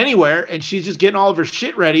not going anywhere and she's just getting all of her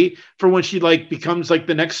shit ready for when she becomes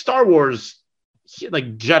the next Star Wars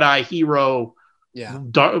Jedi hero,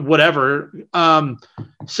 whatever.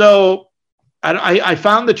 So I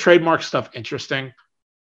found the trademark stuff interesting.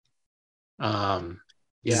 Monet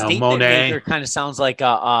kind of sounds like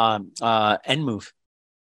a end move.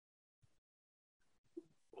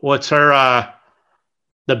 what's her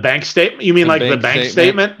the bank statement? You mean the bank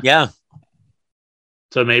statement? Yeah.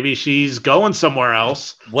 So maybe she's going somewhere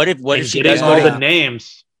else. What if she does all the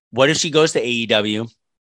names? What if she goes to AEW?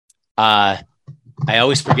 I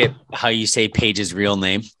always forget how you say Paige's real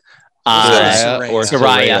name.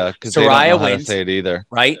 Saraya. Saraya wins. Say it either.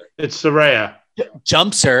 Right? It's Saraya.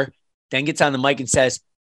 Jumps her, then gets on the mic and says,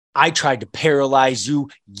 "I tried to paralyze you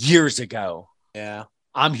years ago. Yeah.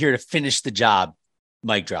 I'm here to finish the job."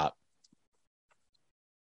 Mic drop.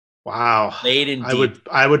 Wow. Laid in deep.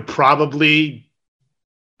 I would probably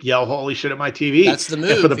yell holy shit at my TV. That's the move.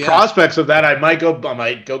 And for the prospects of that, I might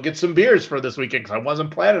go get some beers for this weekend because I wasn't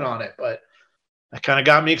planning on it, but that kind of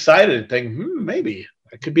got me excited and think, maybe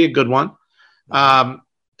that could be a good one.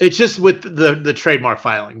 It's just with the trademark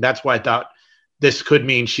filing. That's why I thought this could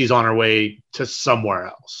mean she's on her way to somewhere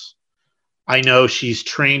else. I know she's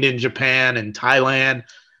trained in Japan and Thailand.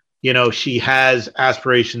 You know, she has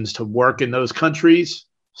aspirations to work in those countries.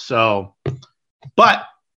 So, but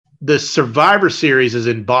the Survivor Series is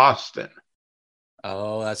in Boston.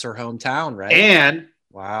 Oh, that's her hometown, right? And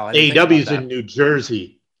wow, AEW is in New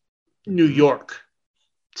Jersey, New York.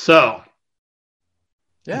 So,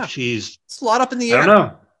 yeah, it's a lot up in the air. I don't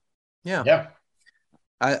know. Yeah.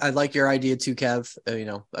 I like your idea too, Kev.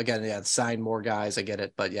 Again, sign more guys. I get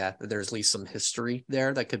it, but yeah, there's at least some history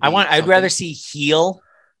there that could be. I'd rather see heel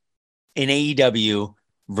in AEW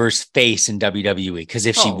versus face in WWE, because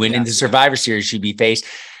if she went into Survivor Series, she'd be face.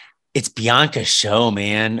 It's Bianca's show,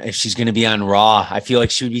 man. If she's going to be on Raw, I feel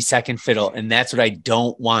like she would be second fiddle, and that's what I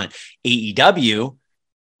don't want. AEW,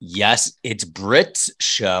 yes, it's Britt's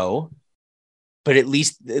show, but at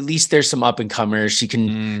least there's some up and comers. She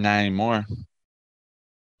can not anymore.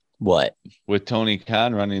 What? With Tony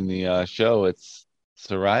Khan running the show, it's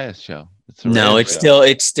Saraya's show. It's still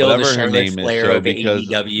whatever the Charlotte Flair of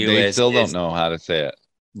AEW. They still don't know how to say it.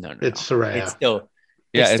 No, it's Saraya.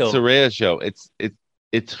 It's Saraya's show.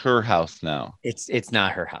 It's her house now. It's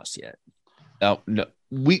not her house yet. No,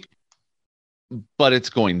 but it's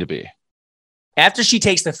going to be. After she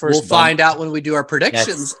takes the first, we'll find out when we do our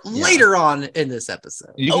predictions later on in this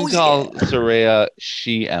episode. You can call Saraya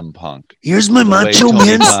M Punk. Here's my Macho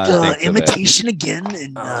Man's imitation again,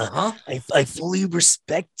 and I fully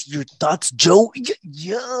respect your thoughts, Joe.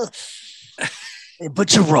 Yeah,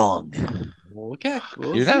 but you're wrong. Okay,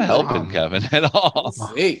 you're not helping Kevin at all.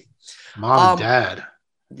 Wait, Mom and Dad.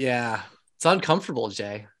 Yeah, it's uncomfortable,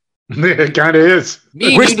 Jay. It kind of is.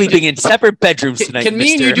 We're sleeping in separate bedrooms tonight. Can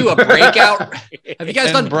me and you do a breakout? Have you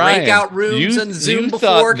guys done breakout rooms on Zoom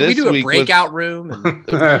before? Can we do a breakout room?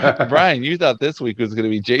 Brian, you thought this week was going to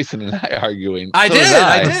be Jason and I arguing. I did.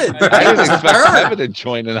 I didn't expect Kevin to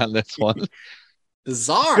join in on this one.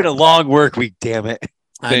 Bizarre. It's been a long work week, damn it.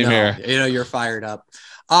 Same here. You know, you're fired up.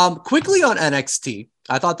 Quickly on NXT.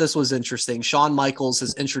 I thought this was interesting. Shawn Michaels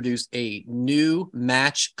has introduced a new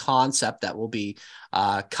match concept that will be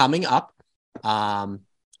coming up.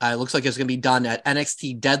 It looks like it's going to be done at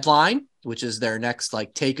NXT Deadline, which is their next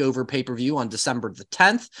takeover pay-per-view on December the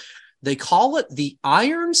 10th. They call it the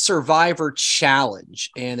Iron Survivor Challenge,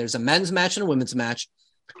 and there's a men's match and a women's match,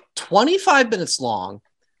 25 minutes long,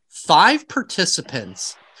 5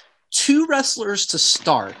 participants, 2 wrestlers to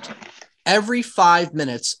start. Every 5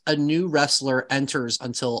 minutes, a new wrestler enters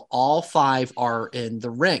until all 5 are in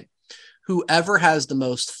the ring. Whoever has the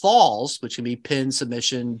most falls, which can be pin,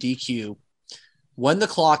 submission, DQ, when the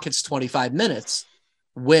clock hits 25 minutes,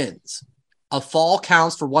 wins. A fall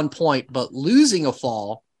counts for 1 point, but losing a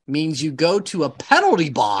fall means you go to a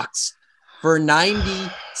penalty box for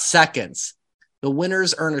 90 seconds. The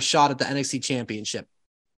winners earn a shot at the NXT Championship.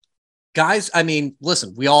 Guys, I mean,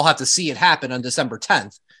 listen, we all have to see it happen on December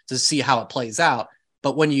 10th. To see how it plays out.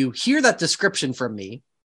 But when you hear that description from me,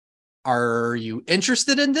 are you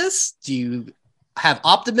interested in this? Do you have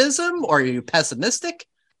optimism or are you pessimistic?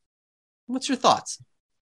 What's your thoughts?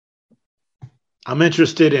 I'm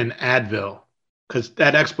interested in Advil because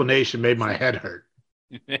that explanation made my head hurt.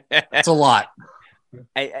 That's a lot.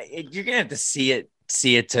 You're gonna have to see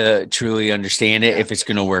it to truly understand it, if it's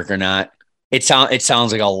gonna work or not. It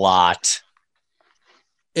sounds like a lot.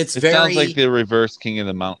 It sounds like the reverse King of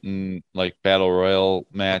the Mountain battle royal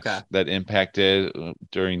match that impacted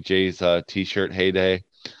during Jay's t-shirt heyday.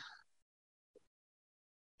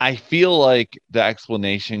 I feel like the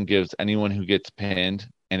explanation gives anyone who gets pinned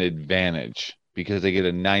an advantage because they get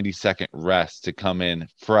a 90-second rest to come in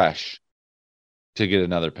fresh to get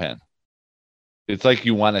another pin. It's like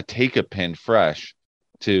you want to take a pin fresh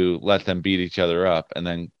to let them beat each other up and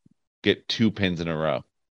then get 2 pins in a row.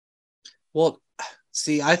 Well,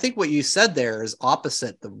 see, I think what you said there is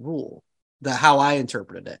opposite the rule, how I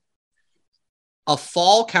interpreted it. a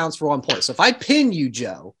fall counts for 1 point. So if I pin you,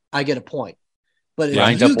 Joe, I get a point. But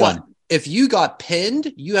if you got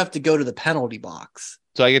pinned, you have to go to the penalty box.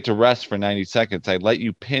 So I get to rest for 90 seconds. I let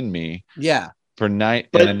you pin me. Yeah. And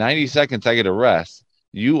in 90 seconds, I get a rest.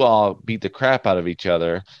 You all beat the crap out of each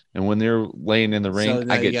other. And when they're laying in the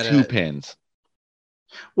ring, I get 2 pins.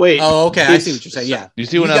 Wait. Oh, okay. I see what you're saying. Yeah. You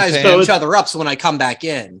see what I'm saying? You guys beat each other up. So when I come back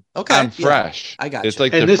in, okay. I'm fresh. I got It's you.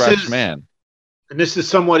 like the fresh man. And this is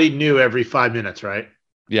somebody new every 5 minutes, right?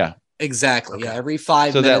 Yeah. Exactly. Okay. Yeah. Every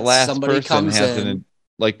 5 minutes, that last somebody person comes has in.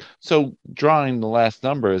 So drawing the last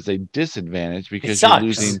number is a disadvantage because It you're sucks.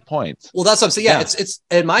 losing points. Well, that's what I'm saying. Yeah. It's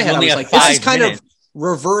in my head. I was like, this is kind of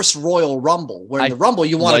reverse Royal Rumble, where in the Rumble,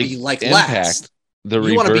 you want to be like Impact, last.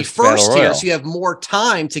 You want to be first here, so you have more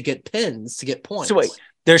time to get pins, to get points. So wait,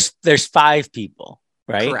 there's 5 people,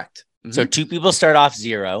 right? Correct. Mm-hmm. So 2 people start off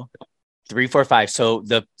 0, 3, 4, 5. So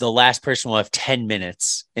the last person will have 10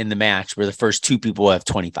 minutes in the match, where the first 2 people will have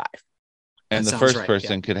 25. And the first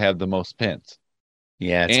person could have the most pins.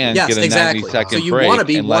 Yeah. And get a 90-second so you break want to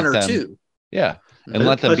be and 1 or let them, 2. Yeah. And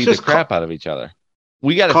let them beat the crap out of each other.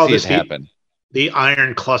 We got to see it happen. The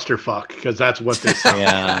iron clusterfuck, because that's what this is.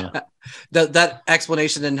 Yeah. That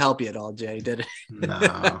explanation didn't help you at all, Jay, did it?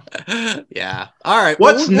 No. Yeah. All right.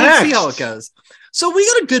 What's next? We'll see how it goes. So we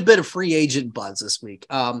got a good bit of free agent buzz this week.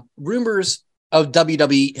 Rumors of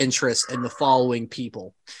WWE interest in the following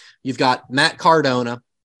people. You've got Matt Cardona,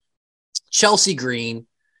 Chelsea Green,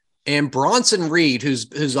 and Bronson Reed,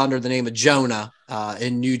 who's under the name of Jonah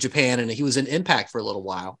in New Japan, and he was in Impact for a little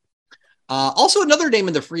while. Also, another name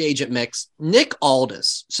in the free agent mix, Nick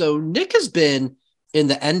Aldis. So Nick has been in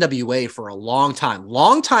the NWA for a long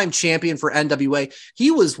time champion for NWA. He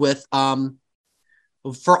was with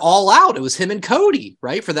for All Out. It was him and Cody,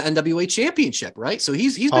 right, for the NWA championship, right? So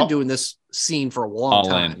he's been doing this scene for a long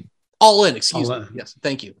time. All in, excuse me. Yes,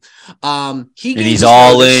 thank you. He's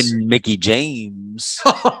all in Mickey James.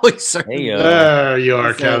 Oh, there you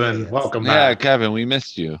are, Kevin. Welcome back. Yeah, Kevin, we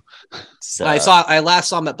missed you. So, I last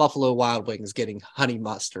saw him at Buffalo Wild Wings getting honey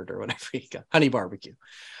mustard or whatever he got, honey barbecue.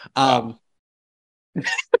 Wow.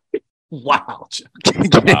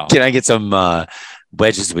 Can I get some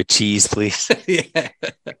wedges with cheese, please? Yeah.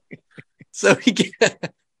 So he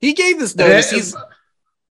gave this notice.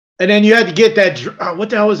 And then you had to get that.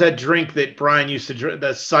 What the hell was that drink that Brian used to drink?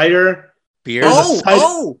 The cider beer.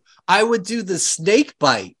 I would do the snake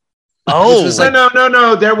bite. Oh,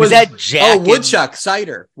 no. There was that Jack. Woodchuck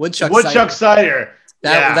cider. Woodchuck cider.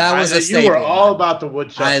 That was a staple. You were all about the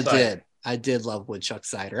woodchuck cider. I did love woodchuck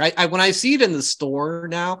cider. I when I see it in the store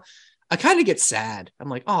now, I kind of get sad. I'm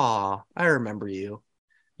like, oh, I remember you.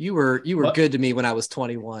 You were good to me when I was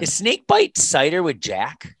 21. Is snake bite cider with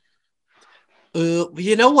Jack?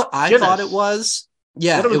 You know what I thought it was?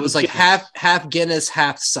 Yeah, it was like Guinness? half Guinness,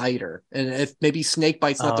 half cider. And if maybe snake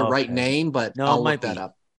bite's not the right name, but I'll look that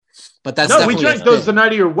up. But that's we drank those the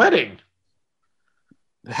night of your wedding.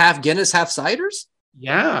 Half Guinness, half ciders?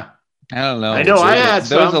 Yeah. I don't know. I know I had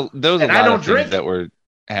some. Those and I don't drink that were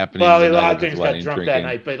happening. Well, a lot of things got drunk that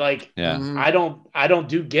night, but like, I don't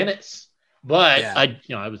do Guinness. But I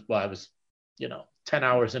was 10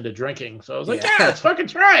 hours into drinking, so I was like, let's fucking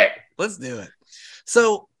try it. Let's do it.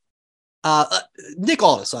 So, Nick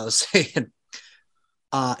Aldis, I was saying,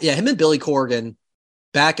 him and Billy Corgan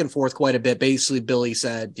back and forth quite a bit. Basically, Billy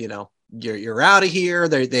said, you're out of here.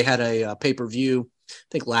 They had a pay-per-view, I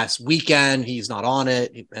think last weekend. He's not on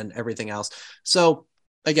it and everything else. So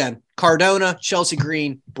again, Cardona, Chelsea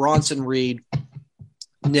Green, Bronson Reed,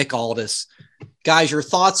 Nick Aldis. Guys, your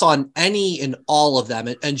thoughts on any and all of them.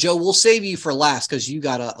 And Joe, we'll save you for last because you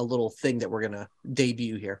got a little thing that we're going to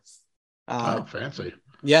debut here. Fancy.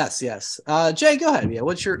 Yes. Jay, go ahead. Yeah,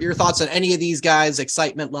 what's your thoughts on any of these guys?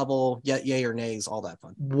 Excitement level, yay or nays, all that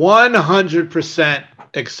fun. 100%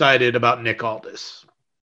 excited about Nick Aldis.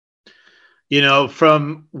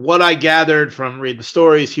 From what I gathered from reading the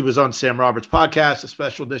stories, he was on Sam Roberts' podcast, a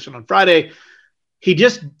special edition on Friday. He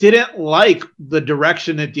just didn't like the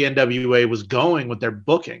direction that the NWA was going with their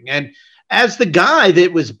booking. And as the guy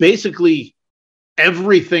that was basically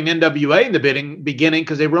everything NWA in the beginning,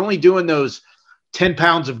 because they were only doing those 10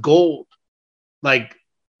 pounds of gold, like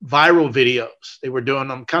viral videos. They were doing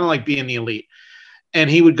them kind of like Being the Elite. And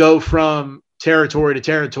he would go from territory to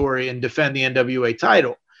territory and defend the NWA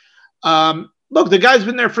title. Look, the guy's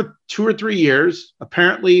been there for 2 or 3 years.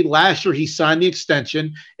 Apparently last year he signed the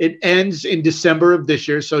extension. It ends in December of this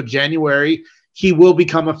year. So January, he will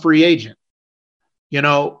become a free agent.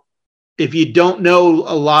 If you don't know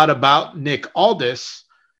a lot about Nick Aldis,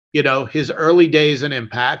 his early days in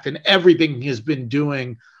Impact and everything he's been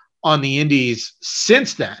doing on the indies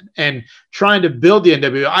since then and trying to build the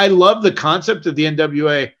NWA. I love the concept of the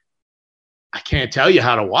NWA. I can't tell you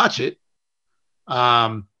how to watch it.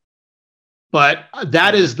 But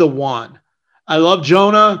that is the one. I love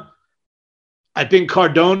Jonah. I think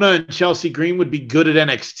Cardona and Chelsea Green would be good at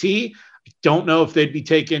NXT. I don't know if they'd be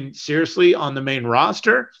taken seriously on the main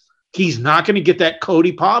roster. He's not going to get that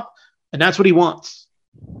Cody pop, and that's what he wants.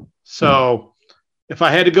 So if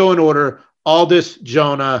I had to go in order, Aldis,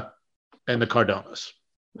 Jonah, and the Cardonas.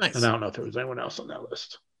 Nice. And I don't know if there was anyone else on that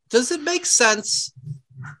list. Does it make sense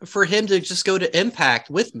for him to just go to Impact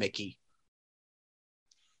with Mickie?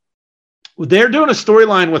 They're doing a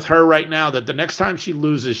storyline with her right now that the next time she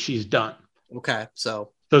loses, she's done. Okay,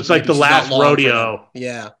 so it's like the last rodeo.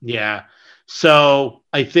 Yeah. Yeah. So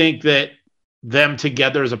I think that them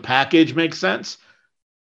together as a package makes sense.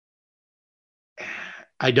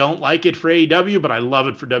 I don't like it for AEW, but I love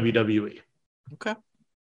it for WWE. Okay.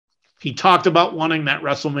 He talked about wanting that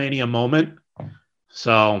WrestleMania moment.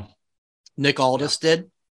 So Nick Aldis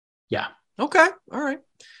did? Yeah. Okay. All right.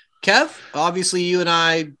 Kev, obviously you and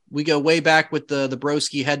I, we go way back with the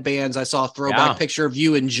Broski headbands. I saw a throwback picture of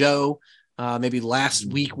you and Joe maybe last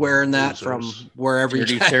week wearing that from wherever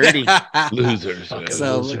you're 30. Losers.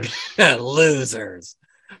 So losers.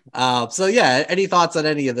 So yeah, any thoughts on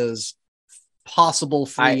any of those possible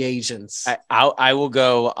free agents? I will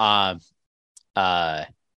go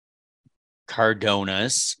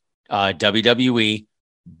Cardonas, WWE.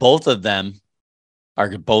 Both of them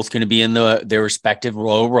are both going to be in their respective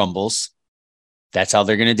Royal Rumbles. That's how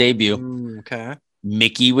they're going to debut. Okay.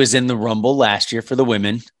 Mickie was in the Rumble last year for the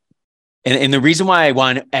women. And the reason why I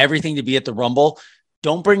want everything to be at the Rumble,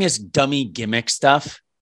 don't bring us dummy gimmick stuff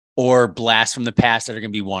or blasts from the past that are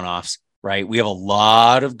going to be one-offs, right? We have a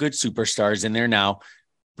lot of good superstars in there now.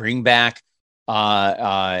 Bring back,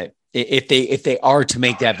 if they are to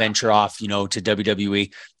make that venture off, to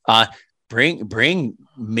WWE, bring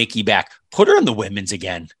Mickie back. Put her in the women's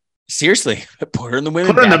again. Seriously, put her in the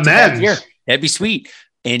women's. Put her in the men's. That'd be sweet.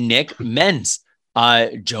 And Nick, men's.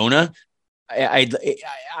 Jonah,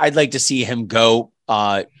 I'd like to see him go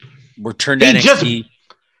return to NXT.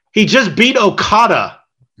 He just beat Okada.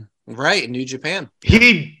 Right, in New Japan.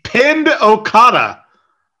 He pinned Okada.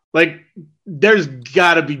 Like, there's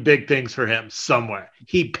got to be big things for him somewhere.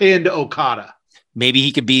 He pinned Okada. Maybe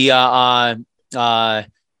he could be a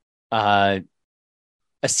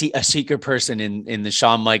secret person in the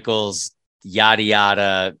Shawn Michaels yada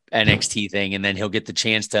yada NXT thing, and then he'll get the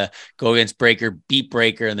chance to go against Breaker, beat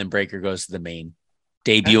Breaker, and then Breaker goes to the main,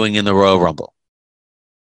 debuting in the Royal Rumble.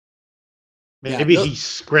 Maybe he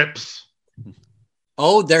scripts.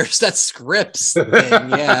 Oh, there's that scripts thing.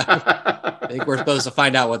 Yeah. I think we're supposed to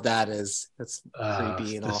find out what that is. That's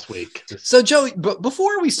creepy and all. This week. So, Joey,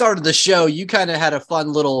 before we started the show, you kind of had a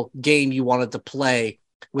fun little game you wanted to play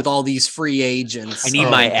with all these free agents. I need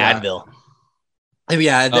my Advil.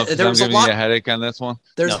 Yeah, there was a lot. A headache on this one.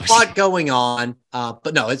 There's a lot going on,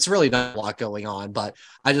 but no, it's really not a lot going on. But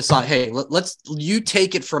I just thought, hey, let's you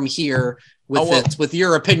take it from here with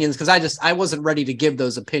your opinions, because I wasn't ready to give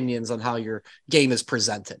those opinions on how your game is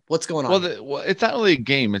presented. What's going on? Well, it's not really a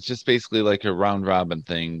game. It's just basically like a round robin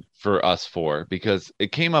thing for us four, because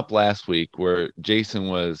it came up last week where Jason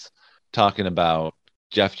was talking about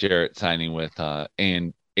Jeff Jarrett signing with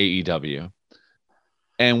and AEW.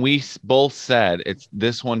 And we both said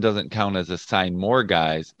this one doesn't count as a sign more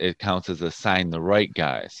guys. It counts as a sign the right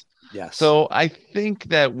guys. Yes. So I think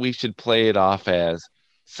that we should play it off as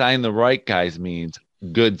sign the right guys means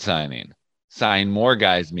good signing. Sign more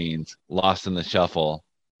guys means lost in the shuffle,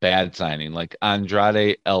 bad signing. Like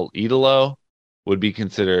Andrade El Idolo would be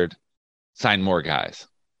considered sign more guys,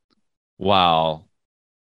 while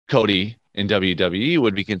Cody in WWE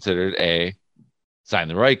would be considered a sign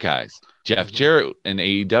the right guys. Jeff Jarrett in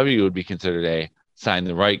AEW would be considered a sign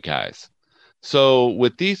the right guys. So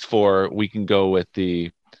with these four, we can go with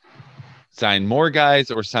the sign more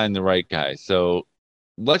guys or sign the right guys. So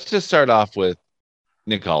let's just start off with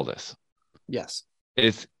Nick Aldis. Yes.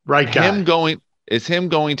 Is him going to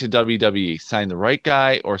WWE, sign the right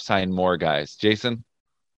guy or sign more guys? Jason?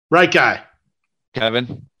 Right guy.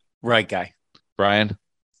 Kevin? Right guy. Brian?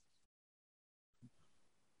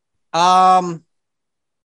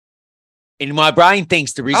 And why Brian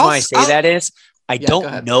thinks the reason why I say that is I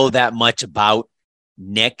don't know that much about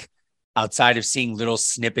Nick outside of seeing little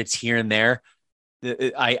snippets here and there.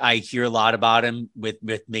 I hear a lot about him with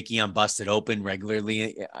Mickie on Busted Open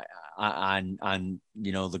regularly on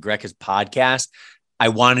the Greca's podcast. I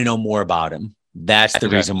want to know more about him. That's the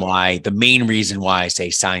reason why, the main reason why I say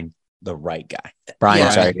sign the right guy.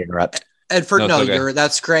 Brian, sorry to interrupt. And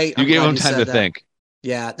that's great. You gave him time to think.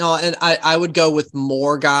 Yeah, no, and I would go with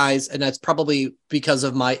more guys, and that's probably because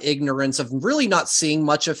of my ignorance of really not seeing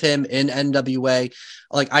much of him in NWA.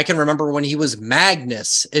 Like, I can remember when he was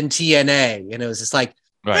Magnus in TNA, and it was just like,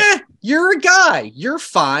 you're a guy, you're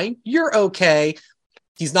fine, you're okay.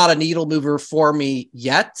 He's not a needle mover for me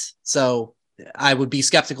yet, so I would be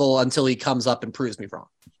skeptical until he comes up and proves me wrong.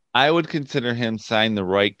 I would consider him sign the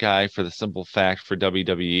right guy for the simple fact for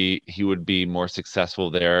WWE, he would be more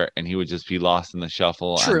successful there and he would just be lost in the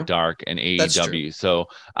shuffle on Dark and AEW. So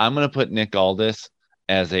I'm going to put Nick Aldis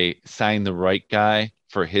as a sign the right guy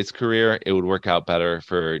for his career. It would work out better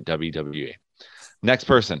for WWE. Next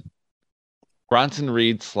person, Bronson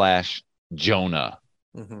Reed / Jonah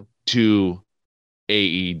to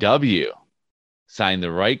AEW. Sign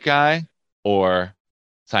the right guy or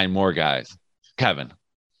sign more guys? Kevin.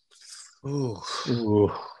 Ooh.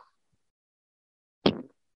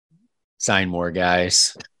 Sign more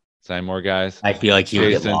guys. Sign more guys. I feel like he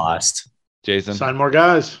would get lost. Jason. Sign more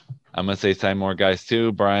guys. I'm going to say sign more guys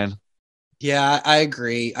too. Brian. Yeah, I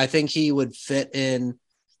agree. I think he would fit in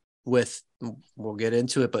with, we'll get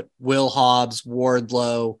into it, but Will Hobbs,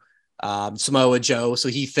 Wardlow, Samoa Joe. So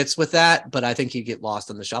he fits with that, but I think he'd get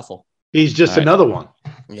lost in the shuffle. He's just another one.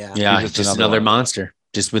 Yeah. He's just another monster,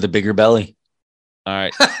 just with a bigger belly. All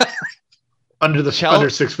right. Under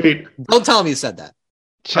 6 feet. Don't tell him you said that.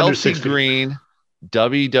 Chelsea Green,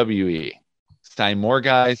 WWE. Sign more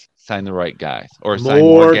guys, sign the right guys. Or sign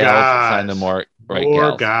more gals, sign the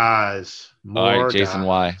right gals. All right, Jason,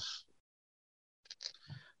 why?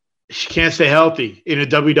 She can't stay healthy in a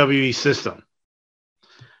WWE system.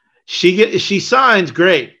 She signs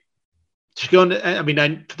great. She's going to, I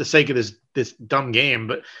mean, for the sake of this dumb game,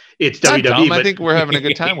 but it's WWE. Dumb. I think we're having a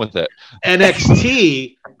good time with it.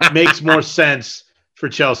 NXT makes more sense for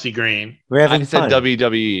Chelsea Green. We're having fun. Said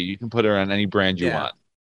WWE. You can put her on any brand you want.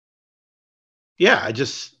 Yeah,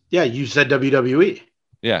 you said WWE.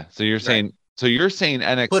 Yeah, so you're saying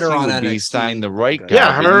NXT put her on would NXT. be sign the right guy.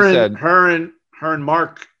 Yeah, her and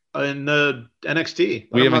Mark in the NXT.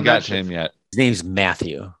 We haven't got to him yet. His name's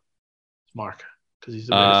Matthew. Mark. Because he's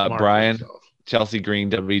the Brian, Chelsea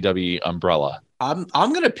Green, WWE umbrella. I'm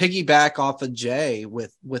gonna piggyback off of Jay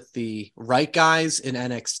with the right guys in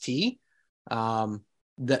NXT. The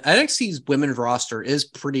NXT's women's roster is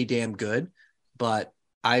pretty damn good, but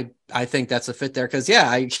I think that's a fit there because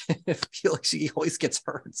I feel like she always gets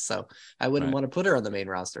hurt, so I wouldn't want to put her on the main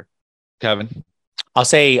roster. Kevin, I'll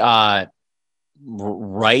say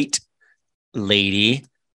right lady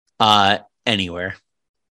anywhere.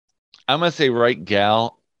 I'm gonna say right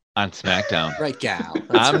gal on SmackDown. Right gal.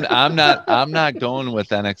 I'm not going with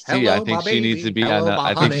NXT. Hello, I think she needs to be on.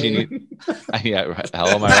 I think she needs. Yeah, right.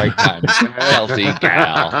 Hello, my right time. Chelsea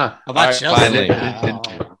gal. How about Chelsea?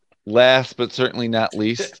 Finally, last but certainly not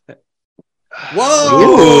least.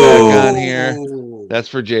 Whoa! Back on here. That's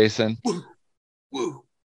for Jason. Woo.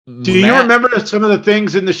 Do you remember some of the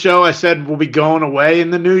things in the show I said will be going away in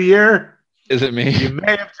the new year? Is it me? You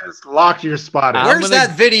may have just locked your spot. Where's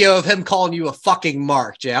that video of him calling you a fucking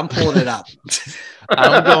mark, Jay? I'm pulling it up.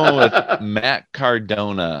 I'm going with Matt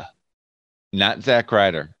Cardona, not Zack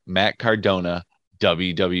Ryder. Matt Cardona,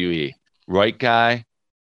 WWE. Right guy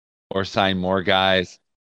or sign more guys?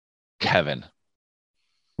 Kevin.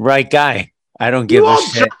 Right guy. I don't give a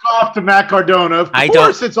shit. Jerk off to Matt Cardona. Of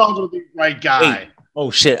course, it's all going to be right guy. Wait.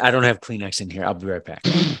 Oh shit! I don't have Kleenex in here. I'll be right back.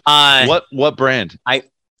 What brand?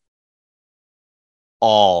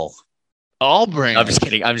 All brands. I'm just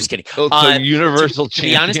kidding. So Universal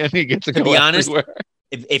Champion. He gets to go honest, everywhere.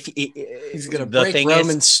 If he's gonna break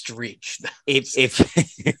Roman's streak.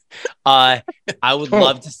 If I would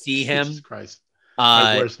love to see him. Jesus Christ.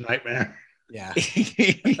 My worst nightmare. Yeah.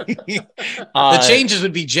 The changes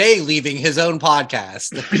would be Jay leaving his own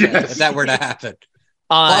podcast if that were to happen.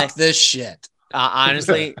 Fuck this shit.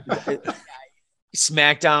 Honestly,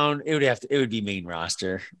 SmackDown, it would be main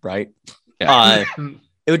roster, right? Yeah.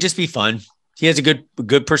 It would just be fun. He has a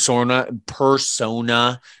good persona,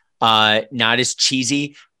 not as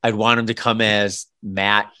cheesy. I'd want him to come as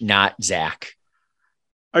Matt, not Zach.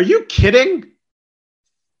 Are you kidding?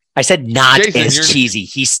 I said not Jason, as cheesy.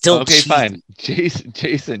 He's still okay. Cheesy. Fine,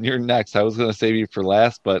 Jason, you're next. I was going to save you for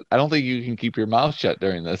last, but I don't think you can keep your mouth shut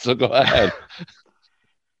during this. So go ahead.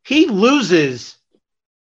 He loses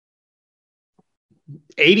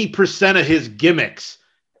 80% of his gimmicks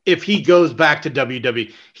if he goes back to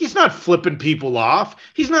WWE. He's not flipping people off.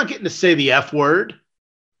 He's not getting to say the F word.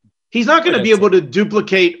 He's not going to be able to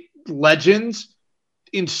duplicate legends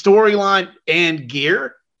in storyline and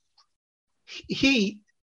gear.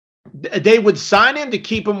 They would sign him to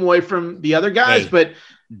keep him away from the other guys, but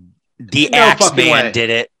the Axeman did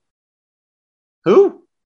it. Who?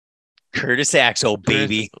 Curtis Axel,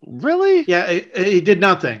 baby. Really? Yeah, he did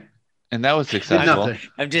nothing. And that was successful.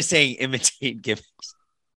 I'm just saying, imitate gimmicks.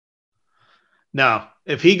 No,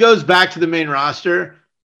 if he goes back to the main roster,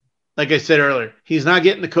 like I said earlier, he's not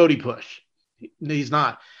getting the Cody push. He's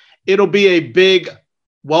not. It'll be a big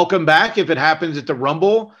welcome back if it happens at the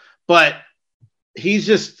Rumble, but he's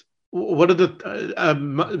just, what are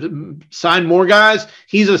the sign more guys?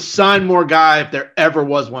 He's a sign more guy if there ever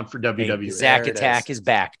was one for WWE. Hey, Zach Attack is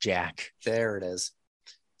back, Jack. There it is.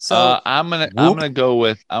 So I'm gonna go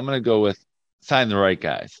with sign the right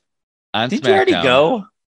guys. On Did SmackDown. you already go?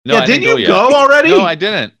 No, yeah, didn't you go already? No, I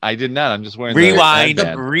didn't. I did not. I'm just wearing Rewind. the the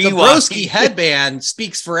headband. Broski headband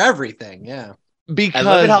speaks for everything. Yeah. Because I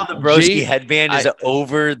love it how the Broski headband is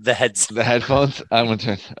over the headset. The headphones. I'm gonna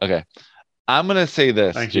turn. Okay, I'm gonna say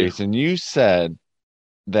this, Thank you. Jason. You said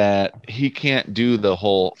that he can't do the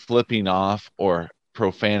whole flipping off or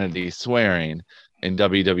profanity swearing in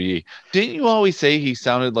WWE. Didn't you always say he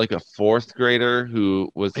sounded like a fourth grader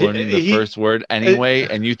who was learning the first word anyway,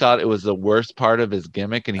 and you thought it was the worst part of his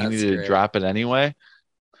gimmick, and he needed to drop it anyway?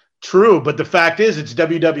 True, but the fact is, it's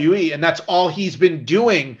WWE, and that's all he's been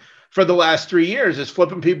doing for the last 3 years is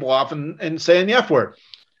flipping people off and saying the F word.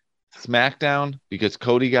 SmackDown, because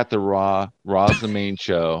Cody got the Raw. Raw's the main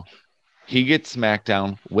show. He gets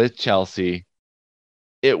SmackDown with Chelsea.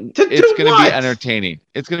 It's going to be entertaining.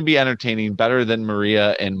 It's going to be entertaining, better than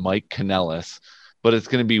Maria and Mike Kanellis, but it's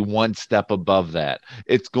going to be one step above that.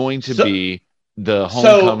 It's going to be the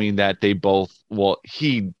homecoming that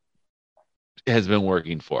he has been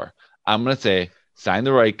working for. I'm going to say sign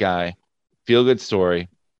the right guy, feel good story,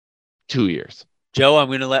 2 years. Joe,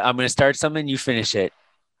 I'm gonna start something. You finish it.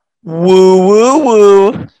 Woo woo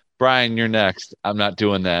woo. Brian, you're next. I'm not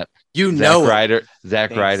doing that.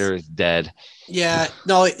 Zack Ryder is dead. Yeah,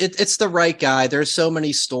 no, it's the right guy. There's so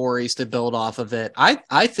many stories to build off of it.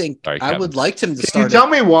 I think I would like him to start. Can you tell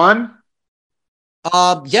me one?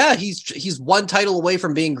 Yeah, he's one title away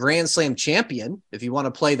from being Grand Slam champion. If you want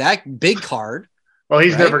to play that big card. Well,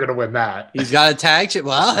 he's never going to win that. He's got a tag.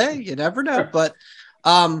 Well, hey, you never know. But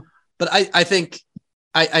I think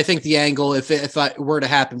the angle, if it were to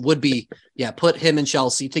happen, would be put him and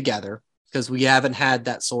Chelsea together, because we haven't had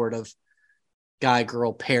that sort of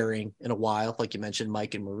guy-girl pairing in a while, like you mentioned,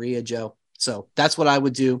 Mike and Maria, Joe. So that's what I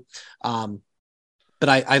would do. But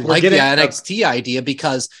I like the NXT idea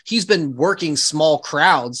because he's been working small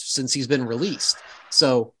crowds since he's been released.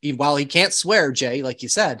 So while he can't swear, Jay, like you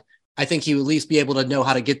said, I think he would at least be able to know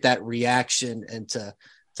how to get that reaction and to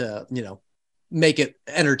make it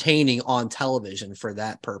entertaining on television for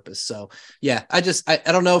that purpose. So yeah, I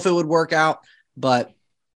don't know if it would work out, but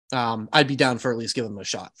I'd be down for at least giving him a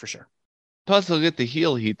shot for sure. Plus, he'll get the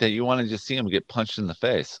heel heat that you want to just see him get punched in the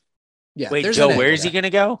face. Yeah. Wait, Joe, where is he going to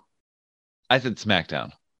go? I said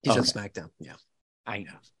SmackDown. He's on SmackDown. Yeah. I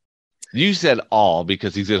know. You said all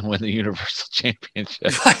because he's going to win the Universal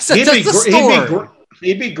Championship.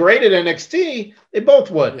 He'd be great at NXT. They both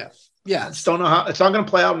would. Yeah. I just don't know how it's not going to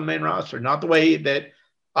play out in the main roster. Not the way that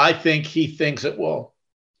I think he thinks it will.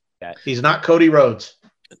 He's not Cody Rhodes.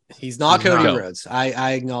 He's not Cody Rhodes.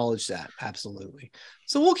 I acknowledge that. Absolutely.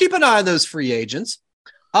 So we'll keep an eye on those free agents.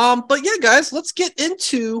 But yeah, guys, let's get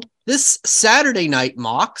into this Saturday night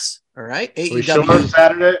mocks. All right. AEW.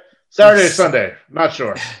 Sure Saturday, Sunday. Not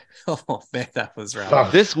sure. Oh man, that was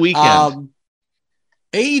rough. This weekend.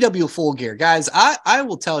 AEW Full Gear, guys. I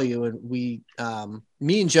will tell you, and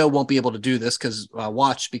me and Joe won't be able to do this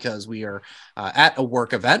because we are at a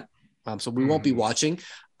work event, so we won't be watching.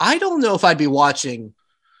 I don't know if I'd be watching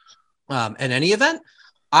in any event.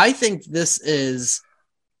 I think this is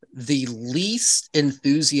the least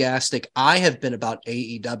enthusiastic I have been about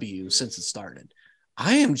AEW since it started.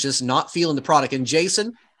 I am just not feeling the product. And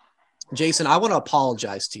Jason, I want to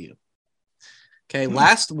apologize to you. Okay,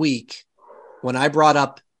 last week when I brought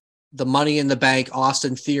up the Money in the Bank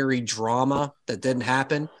Austin Theory drama that didn't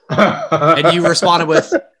happen, and you responded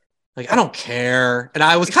with, like, I don't care. And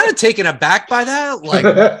I was kind of taken aback by that. Like,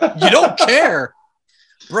 you don't care,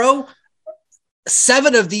 bro.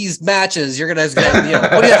 7 of these matches, you're going to,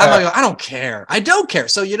 I'm like, I don't care. I don't care.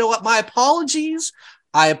 So you know what? My apologies.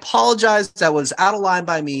 I apologize. That was out of line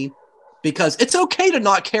by me, because it's okay to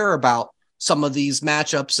not care about some of these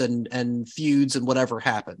matchups and feuds and whatever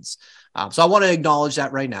happens. So I want to acknowledge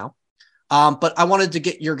that right now. But I wanted to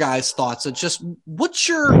get your guys' thoughts. It's just, what's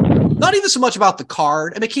your, not even so much about the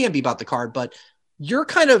card, and it can be about the card, but your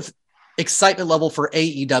kind of excitement level for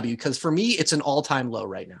AEW, because for me, it's an all-time low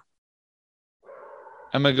right now.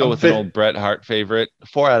 I'm going to go with an old Bret Hart favorite,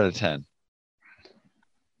 4 out of 10.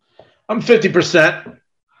 I'm 50%.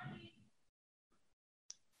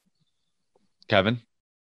 Kevin?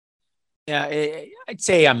 Yeah, I'd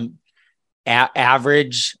say I'm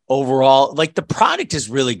average overall. Like the product is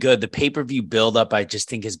really good. The pay-per-view buildup, I just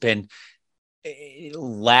think, has been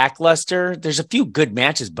lackluster. There's a few good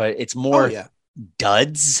matches, but it's more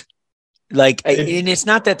duds. Like, and it's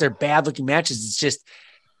not that they're bad looking matches. It's just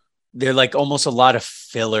they're like almost a lot of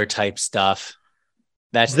filler type stuff.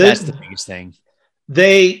 That's the biggest thing.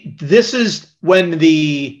 This is when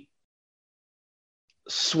the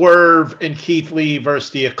Swerve and Keith Lee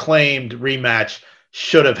versus the Acclaimed rematch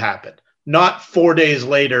should have happened, not 4 days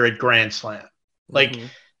later at Grand Slam. Like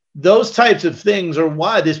those types of things are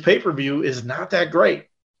why this pay-per-view is not that great.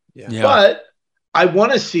 Yeah. But I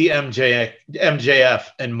want to see MJF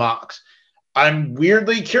and Mox. I'm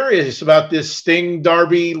weirdly curious about this Sting,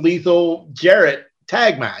 Darby, Lethal, Jarrett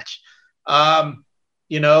tag match.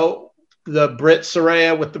 You know, the Britt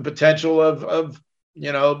Saraya with the potential of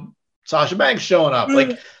you know, Sasha Banks showing up.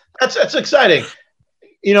 Like that's exciting.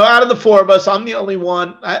 You know, out of the four of us, I'm the only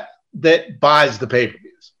one that buys the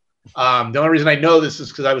pay-per-views. The only reason I know this is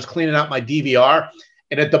because I was cleaning out my DVR,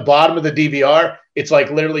 and at the bottom of the DVR, it's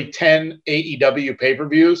like literally 10 AEW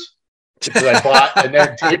pay-per-views because I bought and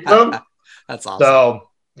then taped them. That's awesome. So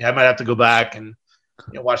yeah, I might have to go back and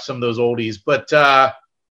watch some of those oldies. But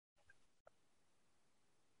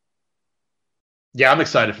yeah, I'm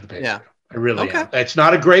excited for the pay-per-view. Yeah. I really am. It's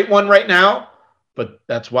not a great one right now, but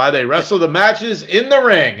that's why they wrestle the matches in the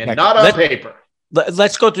ring and not on paper.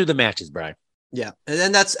 Let's go through the matches, Brian. Yeah, and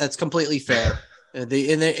then that's completely fair.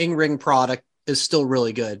 The in-ring product is still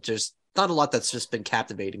really good. There's not a lot that's just been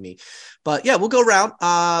captivating me. But yeah, we'll go around.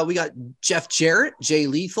 We got Jeff Jarrett, Jay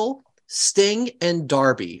Lethal, Sting, and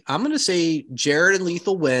Darby. I'm going to say Jarrett and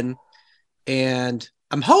Lethal win, and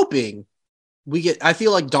I'm hoping I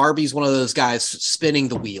feel like Darby's one of those guys spinning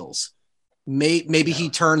the wheels. Maybe he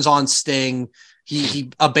turns on Sting.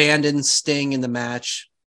 He abandons Sting in the match.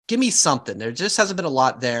 Give me something. There just hasn't been a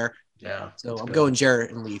lot there. Yeah. So I'm going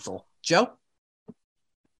Jarrett and Lethal. Joe?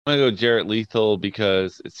 I'm going to go Jarrett Lethal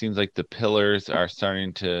because it seems like the pillars are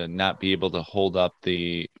starting to not be able to hold up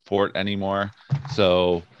the fort anymore.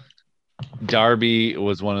 So Darby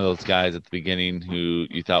was one of those guys at the beginning who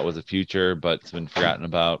you thought was a future, but it's been forgotten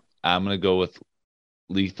about. I'm going to go with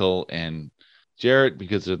Lethal and Jarrett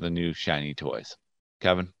because they're the new shiny toys.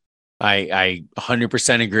 Kevin? I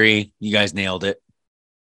 100% agree. You guys nailed it.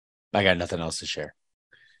 I got nothing else to share.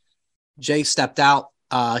 Jay stepped out.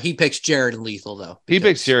 He picks Jarrett and Lethal, though. He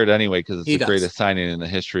picks Jarrett anyway because it's the greatest signing in the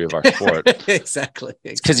history of our sport. Exactly.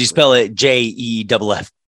 It's because you spell it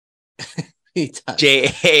JEFF. He does.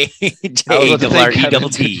 JARRETT.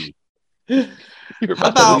 You're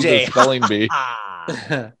about to spelling bee.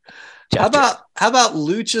 How about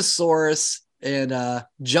Luchasaurus and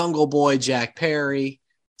Jungle Boy Jack Perry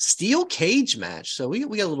steel cage match? So we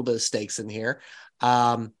got a little bit of stakes in here.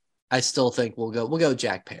 I still think we'll go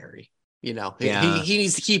Jack Perry. You know, he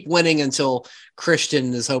needs to keep winning until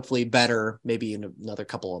Christian is hopefully better, maybe in another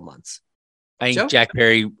couple of months. I think Joe? Jack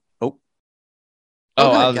Perry.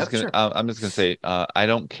 I'm just gonna say I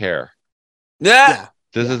don't care. Yeah.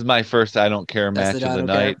 This is my first I don't care match of the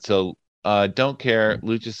night. So don't care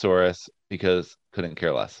Luchasaurus because couldn't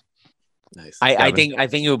care less. Nice. I think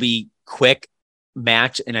it will be quick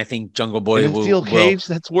match, and I think Jungle Boy will steel cage.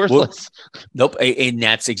 That's worthless. Nope, and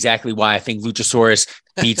that's exactly why I think Luchasaurus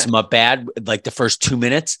beats him up bad, like the first 2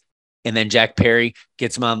 minutes, and then Jack Perry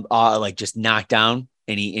gets him on like just knocked down,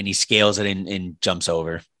 and he scales it and jumps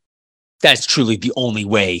over. That's truly the only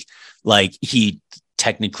way, like he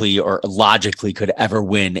technically or logically could ever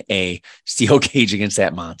win a steel cage against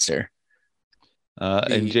that monster.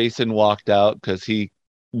 And Jason walked out because he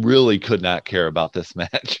really could not care about this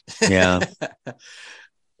match. Yeah.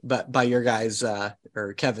 But by your guys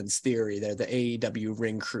or Kevin's theory there, the AEW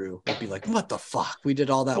ring crew would be like, what the fuck? We did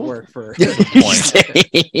all that work for a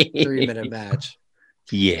 3-minute match.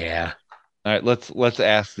 Yeah. All right, let's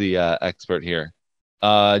ask the expert here.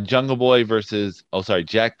 Jungle Boy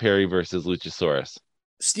Jack Perry versus Luchasaurus.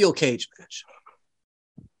 Steel cage match.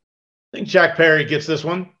 I think Jack Perry gets this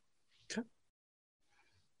one. Okay.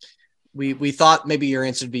 We thought maybe your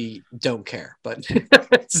answer would be don't care, but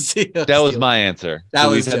that was my answer.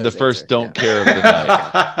 We've had the first don't care of the night.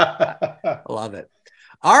 I love it.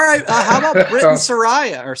 All right. How about Britt and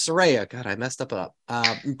Saraya? God, I messed up.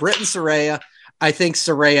 Britt and Saraya. I think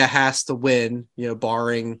Saraya has to win,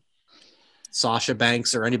 barring Sasha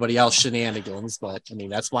Banks or anybody else shenanigans. But I mean,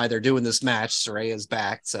 that's why they're doing this match. Saraya's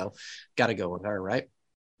back. So got to go with her, right?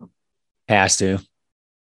 Has to.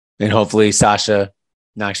 And hopefully Sasha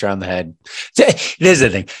knocks her on the head. This is the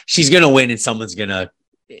thing. She's going to win and someone's going to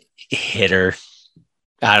hit her.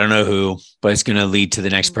 I don't know who, but it's going to lead to the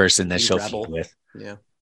next person that she'll feud with. Yeah.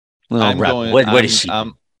 Well, what is she?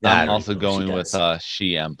 I'm also going with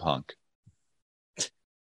CM Punk.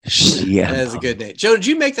 That is a good name. Joe, did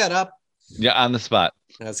you make that up? Yeah, on the spot.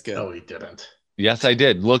 That's good. No, he didn't. Yes, I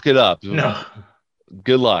did. Look it up. No.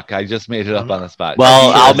 Good luck. I just made it up on the spot.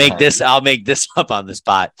 Well, I'll make this up on the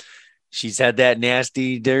spot. She's had that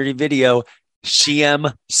nasty, dirty video.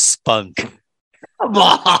 CM Spunk. Come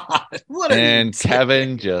on. And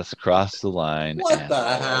Kevin just crossed the line. What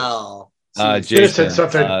the hell? You should have said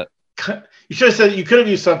something. You should have said you could have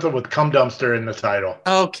used something with cum dumpster in the title.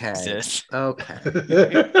 Okay. Okay.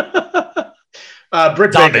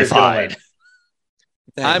 Britt Baker's gonna win.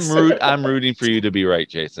 I'm rooting for you to be right,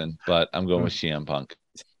 Jason, but I'm going with CM Punk.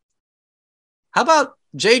 How about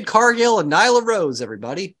Jade Cargill and Nyla Rose,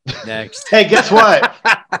 everybody? Next. Hey, guess what?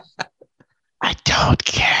 I don't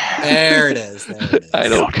care. There it is. I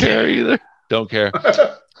don't care either. Don't care.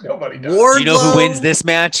 Nobody does. Wardlow, do you know who wins this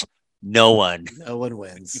match? No one. No one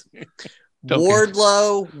wins. Don't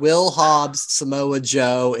Wardlow, Will Hobbs, Samoa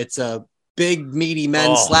Joe. It's a big meaty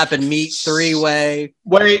men slapping meat 3-way.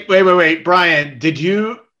 Wait. Brian, did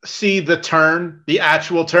you see the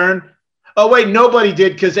actual turn? Oh, wait, nobody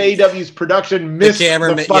did because AEW's production missed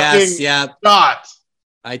the fucking shot.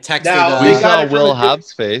 I texted. Now, we saw Will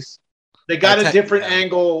Hobbs' face. They got a different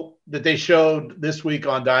angle that they showed this week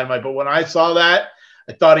on Dynamite, but when I saw that,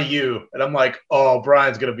 I thought of you, and I'm like, oh,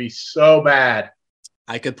 Brian's going to be so mad.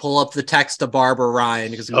 I could pull up the text to Barbara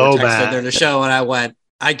Ryan because we were texting during the show, and I went,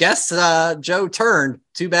 I guess Joe turned.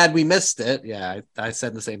 Too bad we missed it. Yeah, I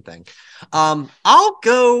said the same thing. I'll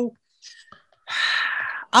go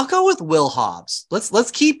with Will Hobbs.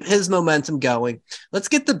 Let's keep his momentum going. Let's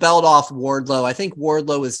get the belt off Wardlow. I think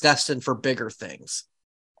Wardlow is destined for bigger things.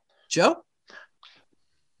 Joe?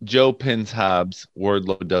 Joe pins Hobbs.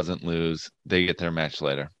 Wardlow doesn't lose. They get their match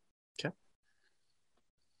later. Okay.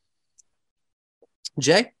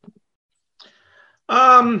 Jay?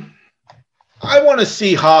 I want to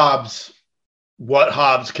see Hobbs, what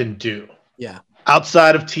Hobbs can do. Yeah.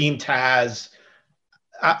 Outside of Team Taz.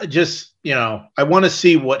 I want to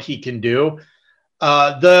see what he can do.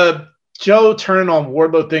 The Joe turn on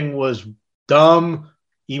Wardlow thing was dumb,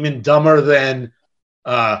 even dumber than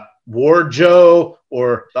Ward Joe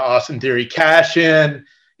or the Austin Theory cash in.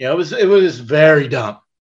 It was very dumb.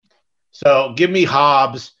 So give me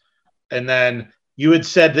Hobbs. And then you had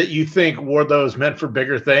said that you think Wardlow is meant for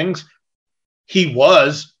bigger things. He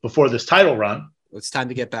was before this title run. It's time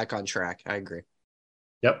to get back on track. I agree.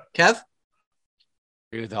 Yep. Kev?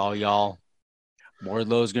 Agree with all y'all.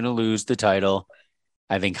 Wardlow's going to lose the title.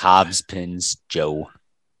 I think Hobbs pins Joe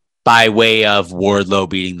by way of Wardlow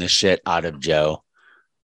beating the shit out of Joe.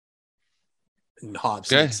 And Hobbs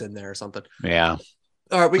sneaks in there or something. Yeah.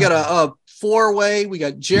 All right, we got a 4-way. We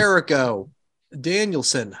got Jericho,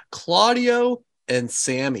 Danielson, Claudio, and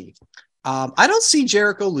Sammy. I don't see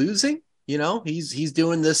Jericho losing. He's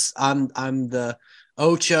doing this. I'm the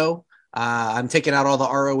Ocho. I'm taking out all the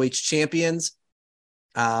ROH champions.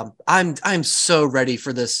 I'm so ready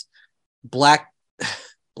for this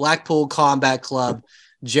Blackpool Combat Club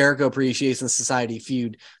Jericho Appreciation Society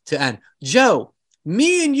feud to end. Joe,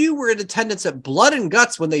 me and you were in attendance at Blood and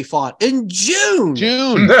Guts when they fought in June.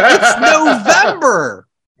 It's November.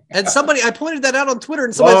 And I pointed that out on Twitter,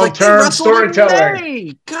 and somebody's like, long-term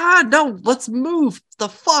storytelling. God, no, let's move the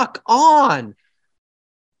fuck on.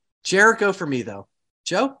 Jericho for me, though.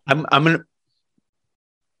 Joe? I'm gonna.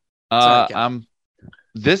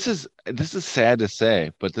 This is sad to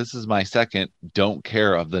say, but this is my second don't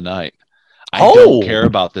care of the night. I Oh. don't care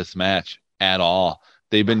about this match at all.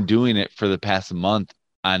 They've been doing it for the past month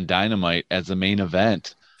on Dynamite as a main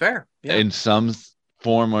event. Fair. Yeah. In some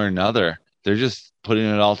form or another. They're just putting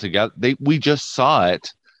it all together. We just saw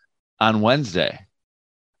it on Wednesday.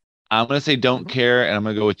 I'm going to say don't care, and I'm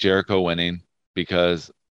going to go with Jericho winning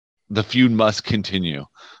because the feud must continue.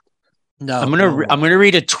 No, I'm gonna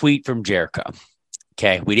read a tweet from Jericho.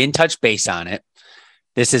 Okay, we didn't touch base on it.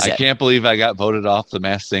 This is I can't believe I got voted off the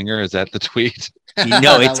Masked Singer. Is that the tweet?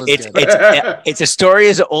 It's a story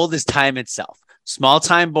as old as time itself. Small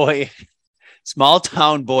town boy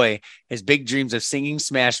has big dreams of singing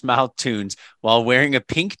Smash Mouth tunes while wearing a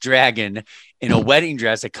pink dragon in a wedding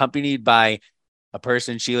dress accompanied by a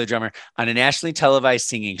person, Sheila Drummer, on a nationally televised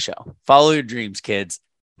singing show. Follow your dreams, kids.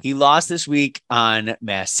 He lost this week on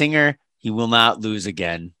Masked Singer. He will not lose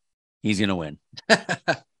again. He's going to win.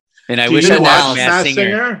 And I wish I watched Masked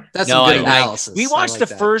Singer. That's some good analysis. We watched the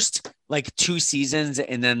first 2 seasons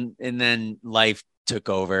and then life took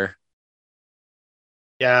over.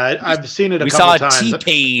 Yeah, I've seen it a we couple saw times.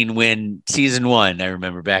 T-Pain win season 1, I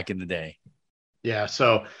remember back in the day. Yeah.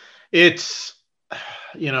 So it's,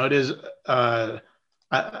 it is, I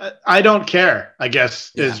don't care, I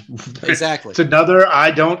guess, is exactly. It's another,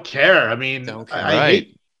 I don't care. I mean, I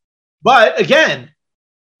hate, but again,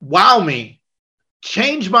 wow me,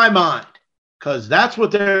 change my mind, because that's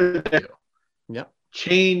what they're there to do. Yep.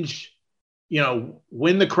 Change,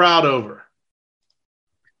 win the crowd over.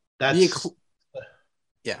 That's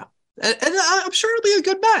yeah. And I'm sure it'll be a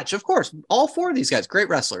good match. Of course, all four of these guys, great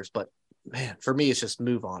wrestlers, but man, for me, it's just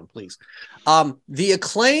move on, please. The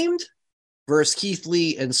Acclaimed versus Keith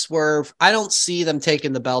Lee and Swerve. I don't see them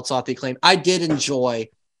taking the belts off the Acclaimed. I did enjoy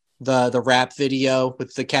the rap video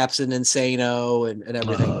with the Captain Insano and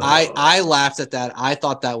everything. I laughed at that. I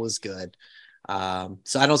thought that was good.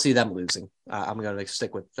 So I don't see them losing. I'm going to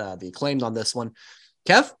stick with the Acclaimed on this one.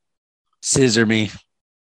 Kev? Scissor me.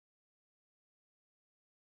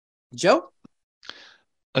 Joe?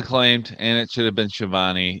 Acclaimed, and it should have been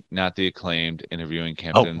Shivani, not the Acclaimed, interviewing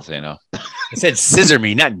Captain Insano. I said scissor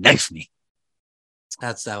me, not knife me.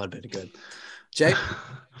 That would have been good. Jay?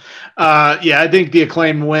 I think the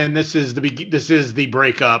Acclaimed win. This is the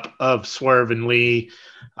breakup of Swerve and Lee.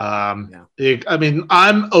 I mean,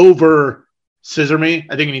 I'm over Scissor Me.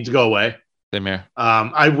 I think it needs to go away. Same here.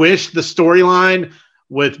 I wish the storyline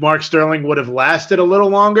with Mark Sterling would have lasted a little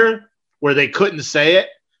longer, where they couldn't say it,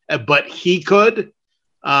 but he could.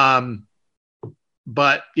 But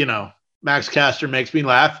Max Caster makes me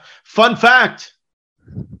laugh. Fun fact.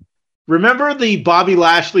 Remember the Bobby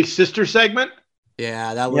Lashley sister segment?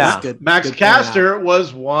 Yeah, that was good. Max Caster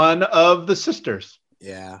was one of the sisters.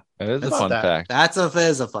 Yeah. That is a fun fact. That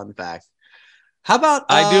is a fun fact. How about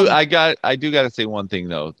I do got to say one thing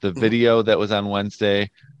though. The video that was on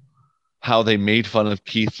Wednesday, how they made fun of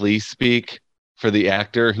Keith Lee speak for the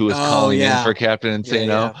actor who was calling in for Captain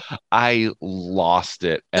Insano. Yeah. I lost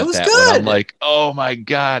it at that one. I'm like, oh my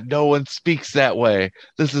God, no one speaks that way.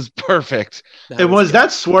 This is perfect. Was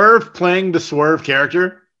that Swerve playing the Swerve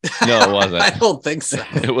character? No, it wasn't. I don't think so.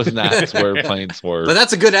 It was not Swerve playing Swerve. But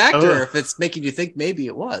that's a good actor if it's making you think maybe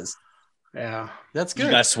it was. Yeah. That's good.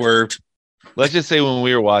 You got swerved. Let's just say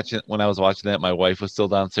when I was watching that, my wife was still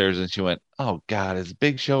downstairs and she went, "Oh God, is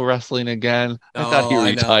Big Show wrestling again? I thought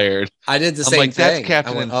he retired." I did the same thing. That's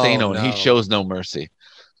Captain Insano, and he shows no mercy.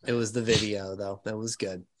 It was the video though. That was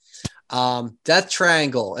good. Death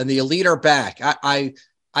Triangle and the Elite are back. I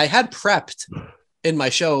had prepped in my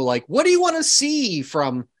show, like, what do you want to see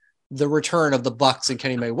from the return of the Bucks and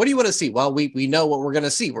Kenny Omega? What do you want to see? Well, we know what we're going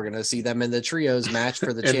to see. We're going to see them in the trios match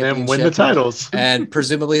for the championship. And then win the titles. And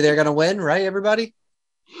presumably they're going to win, right, everybody?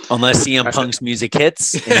 Unless CM Punk's music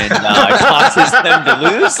hits and causes them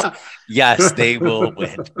to lose, yes, they will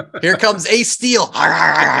win. Here comes Ace Steel. Where's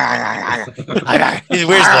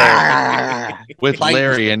Larry? With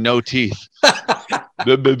Larry and no teeth.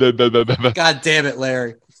 God damn it,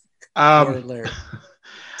 Larry. Larry.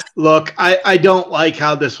 Look, I don't like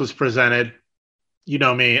how this was presented. You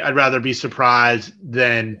know me. I'd rather be surprised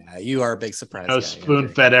than you are a big surprise guy.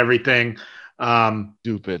 Spoon-fed everything.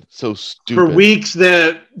 Stupid. So stupid. For weeks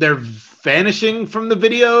they're vanishing from the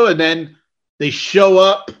video, and then they show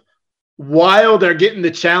up while they're getting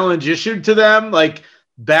the challenge issued to them. Like,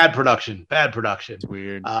 bad production. It's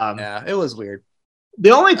weird. It was weird.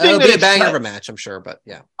 The only thing that'll be a banger of a match, I'm sure, but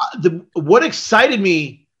yeah. What excited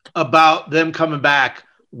me about them coming back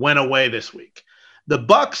went away this week. The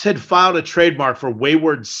Bucks had filed a trademark for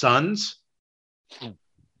Wayward Sons.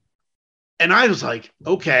 And I was like,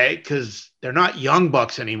 okay, because they're not Young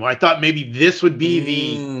Bucks anymore. I thought maybe this would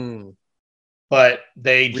be but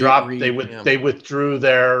they they withdrew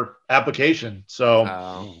their application.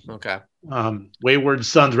 So okay. Wayward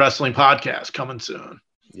Sons Wrestling Podcast coming soon.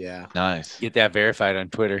 Yeah. Nice. Get that verified on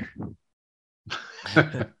Twitter.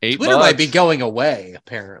 Twitter might be going away,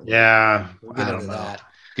 apparently. Yeah. We'll get into that.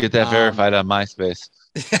 Get that verified on MySpace.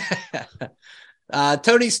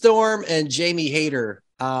 Tony Storm and Jamie Hayter.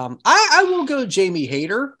 I will go Jamie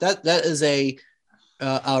Hayter. That is a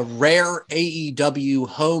rare AEW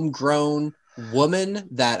homegrown woman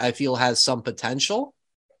that I feel has some potential.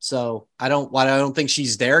 So I don't think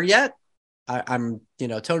she's there yet. I'm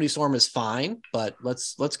Tony Storm is fine, but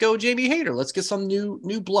let's go Jamie Hayter. Let's get some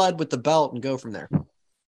new blood with the belt and go from there.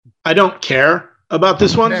 I don't care about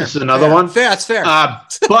this one. This is another one. That's fair.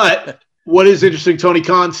 But what is interesting, Tony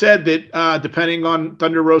Khan said that depending on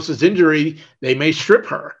Thunder Rosa's injury, they may strip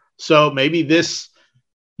her. So maybe this,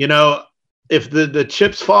 if the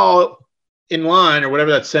chips fall in line or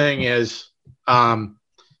whatever that saying is,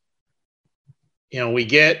 we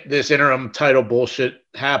get this interim title bullshit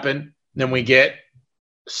happen. Then we get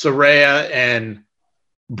Saraya and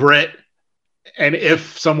Britt. And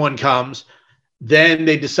if someone comes, then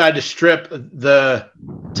they decide to strip the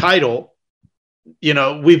title. You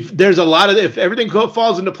know, there's a lot of, if everything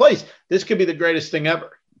falls into place, this could be the greatest thing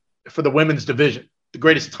ever for the women's division, the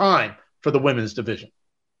greatest time for the women's division.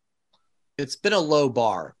 It's been a low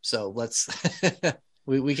bar, so let's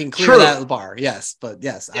we can clear that bar. Yes, but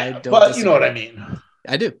yes, yeah, I don't. But disagree. you know what I mean.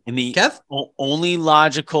 I do. And the Kev? only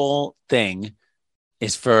logical thing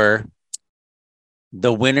is for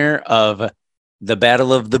the winner of the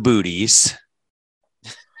Battle of the Booties,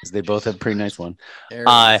 because they both have a pretty nice one,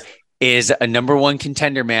 is a number one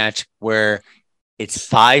contender match where it's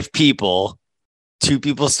 5 people. 2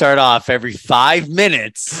 people start off every 5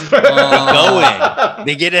 minutes. Go in.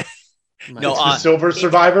 They get it. No, the Silver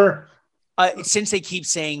Survivor. Since they keep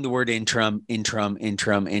saying the word interim,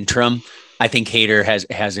 I think Hayter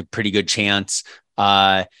has a pretty good chance.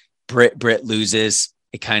 Britt loses.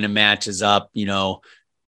 It kind of matches up, you know,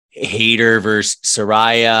 Hayter versus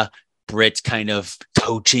Saraya. Britt's kind of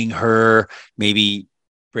coaching her. Maybe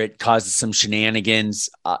Britt causes some shenanigans,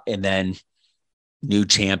 and then new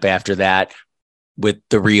champ after that with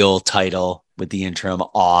the real title with the interim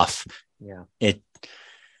off. Yeah.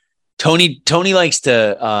 Tony likes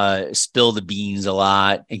to spill the beans a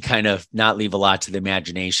lot and kind of not leave a lot to the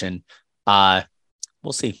imagination.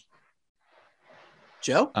 We'll see.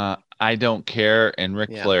 Joe? I don't care, and Ric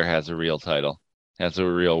Flair has a real title, has a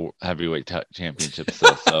real heavyweight championship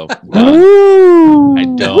still. So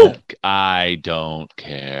I don't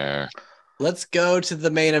care. Let's go to the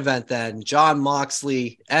main event then. Jon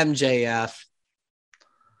Moxley, MJF.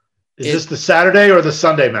 Is this the Saturday or the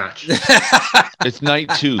Sunday match? It's night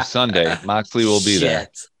 2, Sunday. Moxley will be there.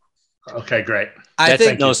 Okay, great. I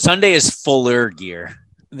think Sunday is fuller gear.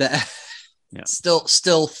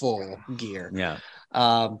 Still full gear. Yeah.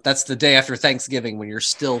 That's the day after Thanksgiving when you're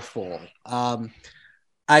still full. I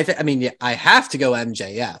have to go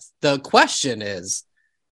MJF. The question is,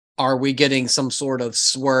 are we getting some sort of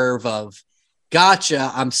swerve of,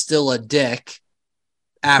 gotcha, I'm still a dick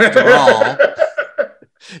after all.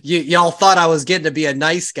 Y'all thought I was getting to be a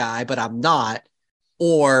nice guy, but I'm not.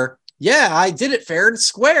 Or, yeah, I did it fair and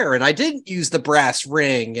square, and I didn't use the brass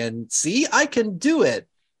ring, and see, I can do it.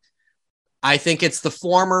 I think it's the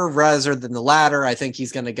former rather than the latter. I think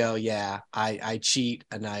he's going to go, yeah, I cheat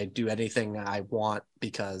and I do anything I want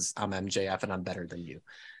because I'm MJF and I'm better than you.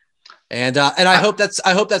 And I hope that's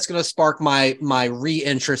going to spark my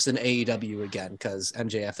re-interest in AEW again, because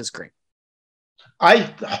MJF is great.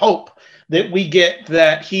 I hope that we get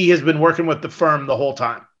that he has been working with the firm the whole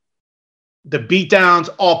time. The beatdowns,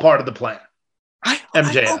 all part of the plan.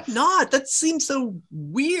 MJF. I hope not. That seems so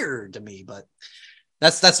weird to me, but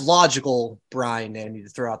that's logical, Brian, and I need to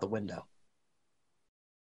throw out the window.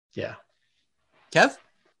 Yeah. Kev?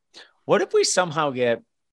 What if we somehow get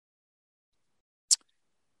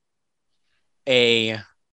the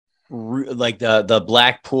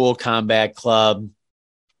Blackpool Combat Club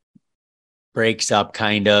breaks up,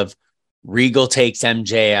 kind of. Regal takes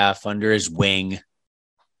MJF under his wing,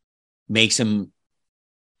 makes him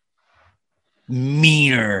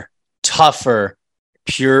meaner, tougher,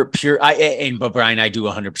 pure. But Brian, I do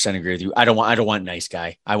 100% agree with you. I don't want nice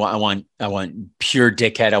guy. I want pure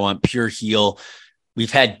dickhead. I want pure heel.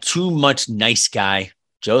 We've had too much nice guy.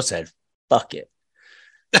 Joe said, "Fuck it."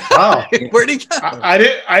 Wow, where'd he go? I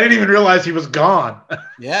didn't even realize he was gone.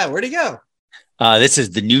 Yeah, where'd he go? This is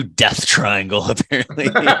the new death triangle, apparently.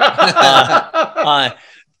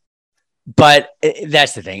 But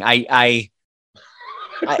that's the thing. I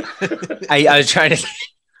was trying to.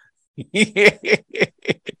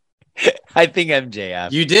 I think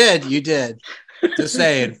MJF. You did. Just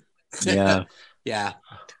saying. Yeah. Yeah.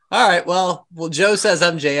 All right. Well, Joe says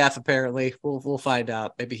MJF. Apparently, we'll find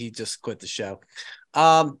out. Maybe he just quit the show.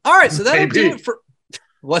 All right. So that'll do it for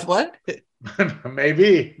what?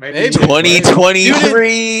 Maybe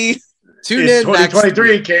 2023. Tune in.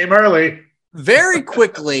 2023 came early. Very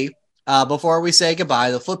quickly, before we say goodbye,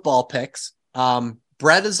 the football picks.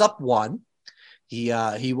 Brett is up 1. He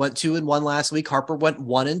went 2-1 last week. Harper went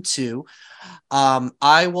 1-2.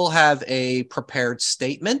 I will have a prepared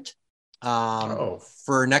statement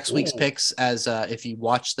for next week's picks. As if you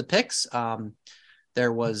watch the picks,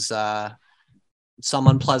 there was some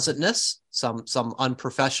unpleasantness, some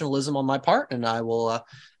unprofessionalism on my part, and I will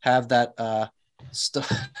have that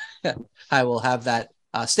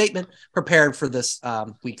statement prepared for this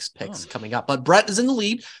week's picks coming up. But Brett is in the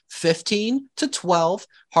lead, 15-12.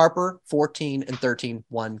 Harper 14-13,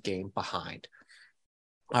 1 game behind.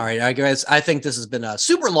 All right, guys. I think this has been a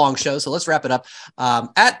super long show, so let's wrap it up.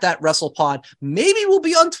 At That WrestlePod, maybe we'll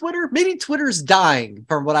be on Twitter. Maybe Twitter's dying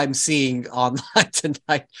from what I'm seeing online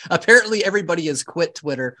tonight. Apparently, everybody has quit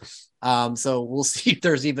Twitter, so we'll see if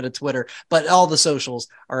there's even a Twitter. But all the socials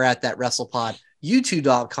are at That WrestlePod.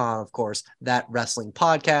 YouTube.com, of course, That Wrestling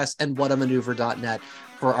Podcast, and whatamaneuver.net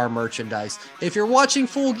for our merchandise. If you're watching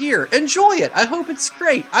Full Gear, enjoy it. I hope it's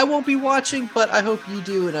great. I won't be watching, but I hope you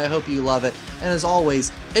do, and I hope you love it. And as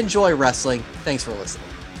always, enjoy wrestling. Thanks for listening.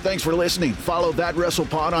 Thanks for listening. Follow That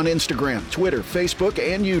WrestlePod on Instagram, Twitter, Facebook,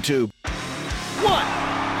 and YouTube. 1,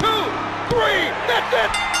 2, 3,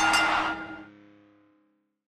 that's it!